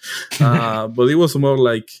franchise or not. But it was more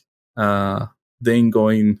like them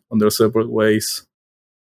going on their separate ways.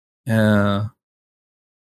 And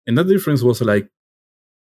that difference was like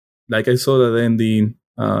I saw that ending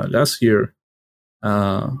last year,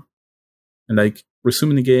 and like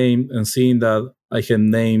resuming the game and seeing that I had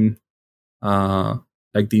named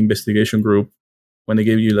like the investigation group when they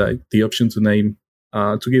gave you like the option to name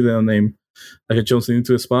to give them a name. I had chosen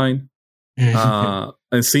Into the Spine,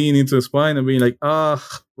 and seeing Into the Spine and being like,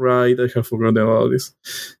 right, I have forgotten about this.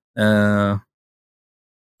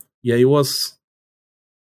 Yeah,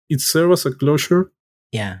 it served as a closure.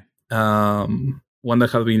 Yeah. One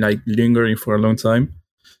that had been like lingering for a long time.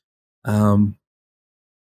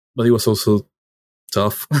 But it was also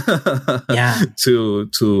tough. Yeah. to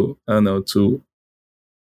I don't know, to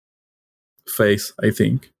face, I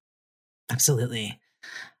think. Absolutely.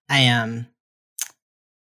 I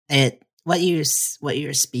what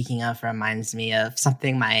you're speaking of reminds me of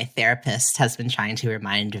something my therapist has been trying to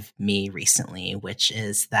remind of me recently, which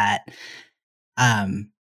is that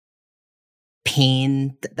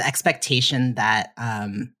pain, the expectation that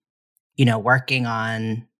working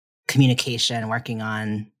on communication, working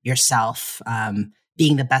on yourself,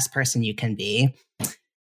 being the best person you can be,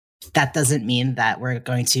 that doesn't mean that we're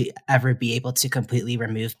going to ever be able to completely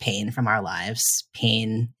remove pain from our lives.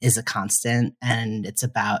 Pain is a constant, and it's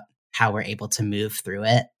about how we're able to move through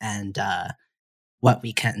it and what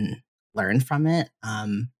we can learn from it,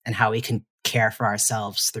 and how we can care for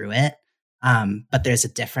ourselves through it. But there's a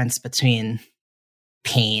difference between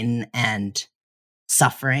pain and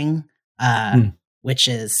suffering, which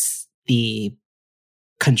is the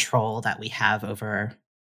control that we have over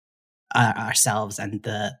ourselves and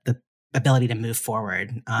the ability to move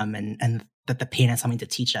forward, and that the pain is something to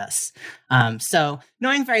teach us. So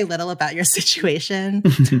knowing very little about your situation,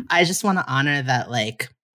 I just want to honor that, like,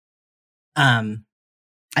 I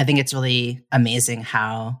think it's really amazing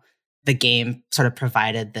how the game sort of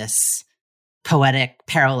provided this poetic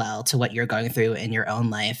parallel to what you're going through in your own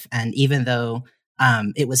life. And even though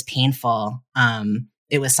it was painful,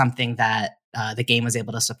 it was something that the game was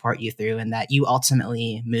able to support you through, and that you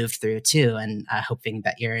ultimately moved through too, and hoping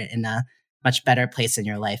that you're in a much better place in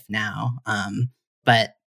your life now.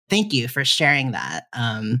 But thank you for sharing that.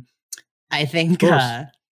 I think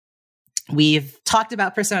we've talked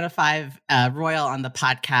about Persona 5 Royal on the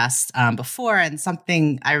podcast before, and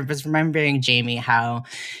something I was remembering, Jamie, how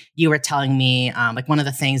you were telling me, like, one of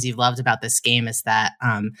the things you've loved about this game is that,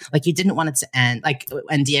 like, you didn't want it to end, like,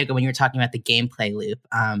 and Diego, when you were talking about the gameplay loop,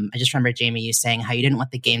 I just remember, Jamie, you saying how you didn't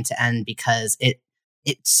want the game to end because it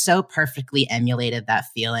so perfectly emulated that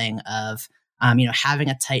feeling of, having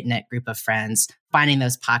a tight-knit group of friends, finding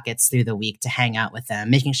those pockets through the week to hang out with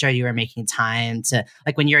them, making sure you were making time to,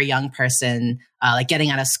 like, when you're a young person, like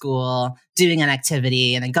getting out of school, doing an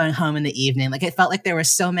activity, and then going home in the evening. Like, it felt like there were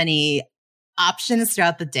so many options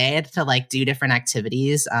throughout the day to, like, do different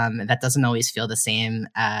activities. That doesn't always feel the same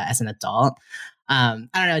as an adult. I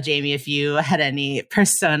don't know, Jamie, if you had any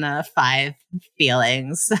Persona 5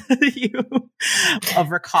 feelings you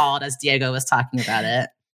recalled as Diego was talking about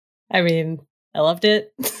it. I mean, I loved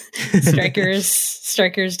it.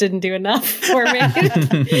 Strikers didn't do enough for me.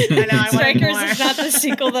 I know, Strikers is not the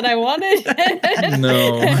sequel that I wanted.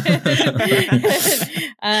 No.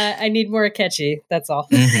 I need more Akechi. That's all.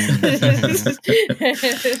 But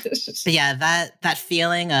yeah, that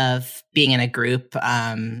feeling of being in a group,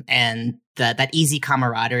 and that easy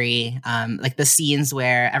camaraderie, like the scenes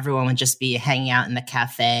where everyone would just be hanging out in the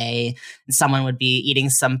cafe, and someone would be eating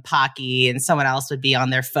some Pocky, and someone else would be on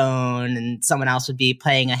their phone, and someone else would be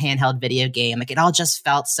playing a handheld video game. Like, it all just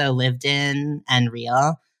felt so lived in and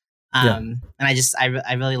real. And I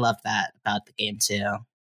really loved that about the game too.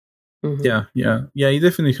 Yeah. It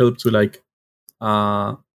definitely helped to, like,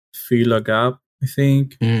 fill a gap, I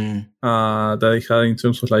think, that I had in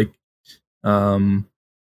terms of, like,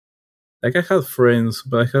 I had friends,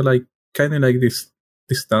 but I had, like, kind of like this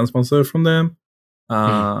distance myself from them.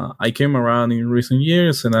 I came around in recent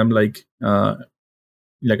years, and I'm like a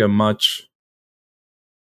much,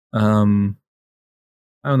 I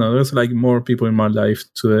don't know, there's, like, more people in my life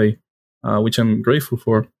today, which I'm grateful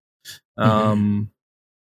for.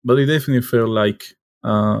 But it definitely felt like,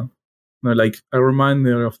 like a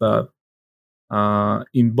reminder of that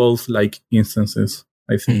in both, like, instances,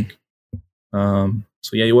 I think.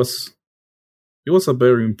 So yeah, it was a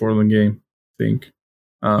very important game, I think.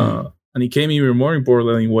 And it came even more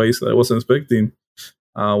important in ways that I wasn't expecting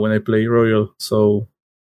when I played Royal. So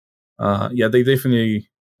they definitely,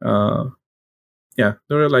 there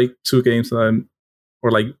were, like, two games or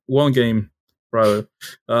like one game rather,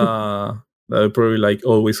 that I probably, like,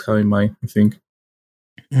 always have in mind, I think.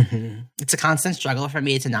 It's a constant struggle for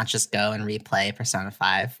me to not just go and replay Persona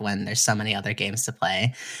 5 when there's so many other games to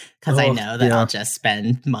play, because I know that I'll just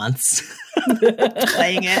spend months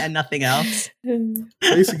playing it and nothing else.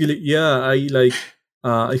 Basically, I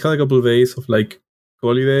had a couple of days of, like,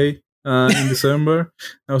 holiday in December.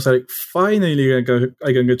 I was like, finally I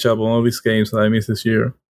can catch up on all these games that I missed this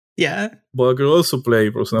year. Yeah. But I could also play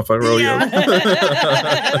Persona 5 Royal. Yeah.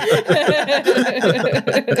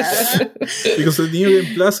 Because the New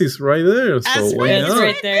Game Plus is right there. So why not? It's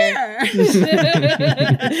right there.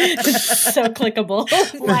 It's so clickable.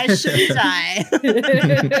 Why shouldn't I?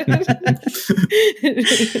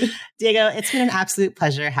 Diego, it's been an absolute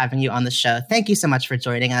pleasure having you on the show. Thank you so much for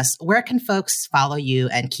joining us. Where can folks follow you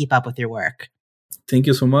and keep up with your work? Thank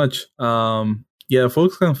you so much.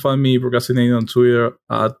 Folks can find me procrastinating on Twitter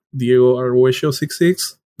at Diego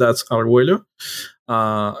Arguello66. That's Arguello.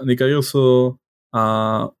 They can also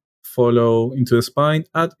follow Into the Spine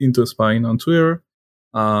at Into the Spine on Twitter.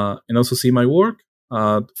 And also see my work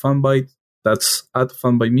at Fanbyte. That's at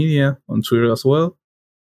Fanbyte Media on Twitter as well.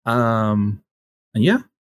 And yeah,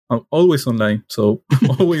 I'm always online. So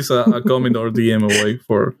always a comment or DM away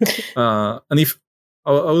for. And if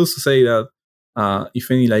I will also say that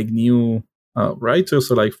if any, like, new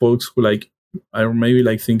writers or, like, folks who, like, are maybe,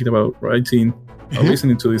 like, thinking about writing or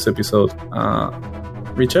listening to this episode,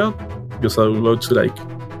 reach out, because I would love to, like,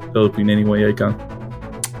 help in any way I can.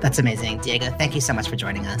 That's amazing. Diego, thank you so much for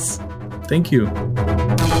joining us. Thank you.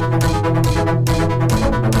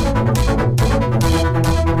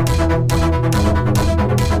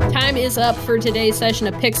 is up for today's session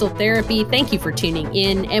of Pixel Therapy. Thank you for tuning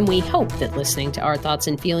in, and we hope that listening to our thoughts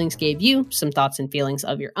and feelings gave you some thoughts and feelings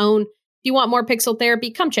of your own. If you want more Pixel Therapy,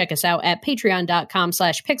 come check us out at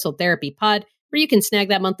patreon.com/pixeltherapypod, where you can snag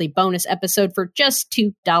that monthly bonus episode for just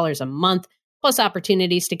 $2 a month, plus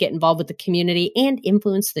opportunities to get involved with the community and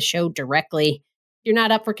influence the show directly. If you're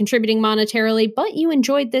not up for contributing monetarily, but you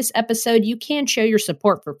enjoyed this episode, you can show your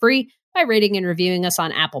support for free by rating and reviewing us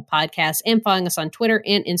on Apple Podcasts and following us on Twitter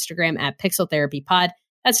and Instagram at Pixel Therapy Pod.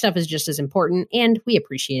 That stuff is just as important, and we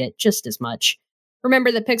appreciate it just as much.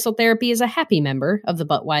 Remember that Pixel Therapy is a happy member of the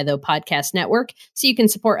But Why Though Podcast Network, so you can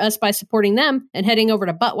support us by supporting them and heading over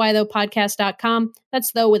to butwhythoughpodcast.com.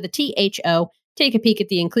 That's though with a THO. Take a peek at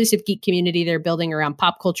the inclusive geek community they're building around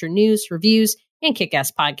pop culture news, reviews, and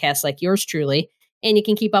kick-ass podcasts like yours truly. And you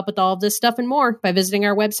can keep up with all of this stuff and more by visiting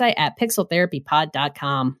our website at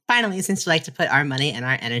pixeltherapypod.com. Finally, since we like to put our money and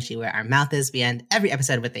our energy where our mouth is, we end every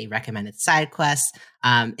episode with a recommended side quest.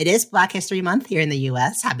 It is Black History Month here in the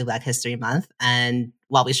U.S. Happy Black History Month. And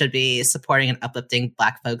while we should be supporting and uplifting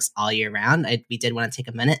Black folks all year round, we did want to take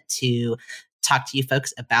a minute to talk to you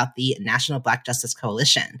folks about the National Black Justice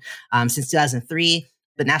Coalition. Since 2003,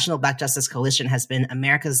 the National Black Justice Coalition has been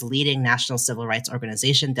America's leading national civil rights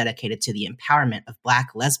organization dedicated to the empowerment of Black,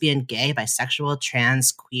 lesbian, gay, bisexual,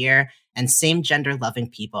 trans, queer, and same-gender loving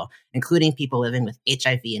people, including people living with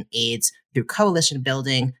HIV and AIDS, through coalition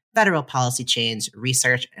building, federal policy change,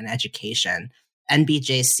 research, and education.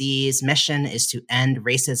 NBJC's mission is to end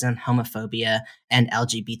racism, homophobia, and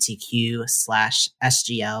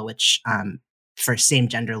LGBTQ/SGL, which for same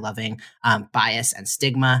gender loving bias and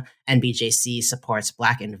stigma. NBJC supports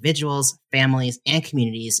Black individuals, families, and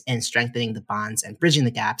communities in strengthening the bonds and bridging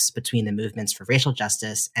the gaps between the movements for racial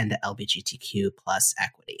justice and the LGBTQ plus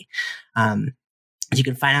equity. You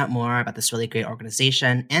can find out more about this really great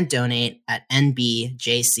organization and donate at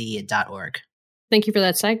nbjc.org. Thank you for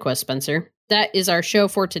that side quest, Spencer. That is our show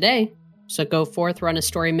for today. So go forth, run a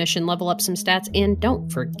story mission, level up some stats, and don't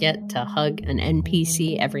forget to hug an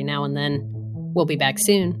NPC every now and then. We'll be back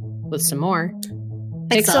soon with some more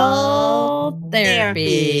Pixel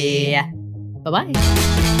Therapy. Bye-bye.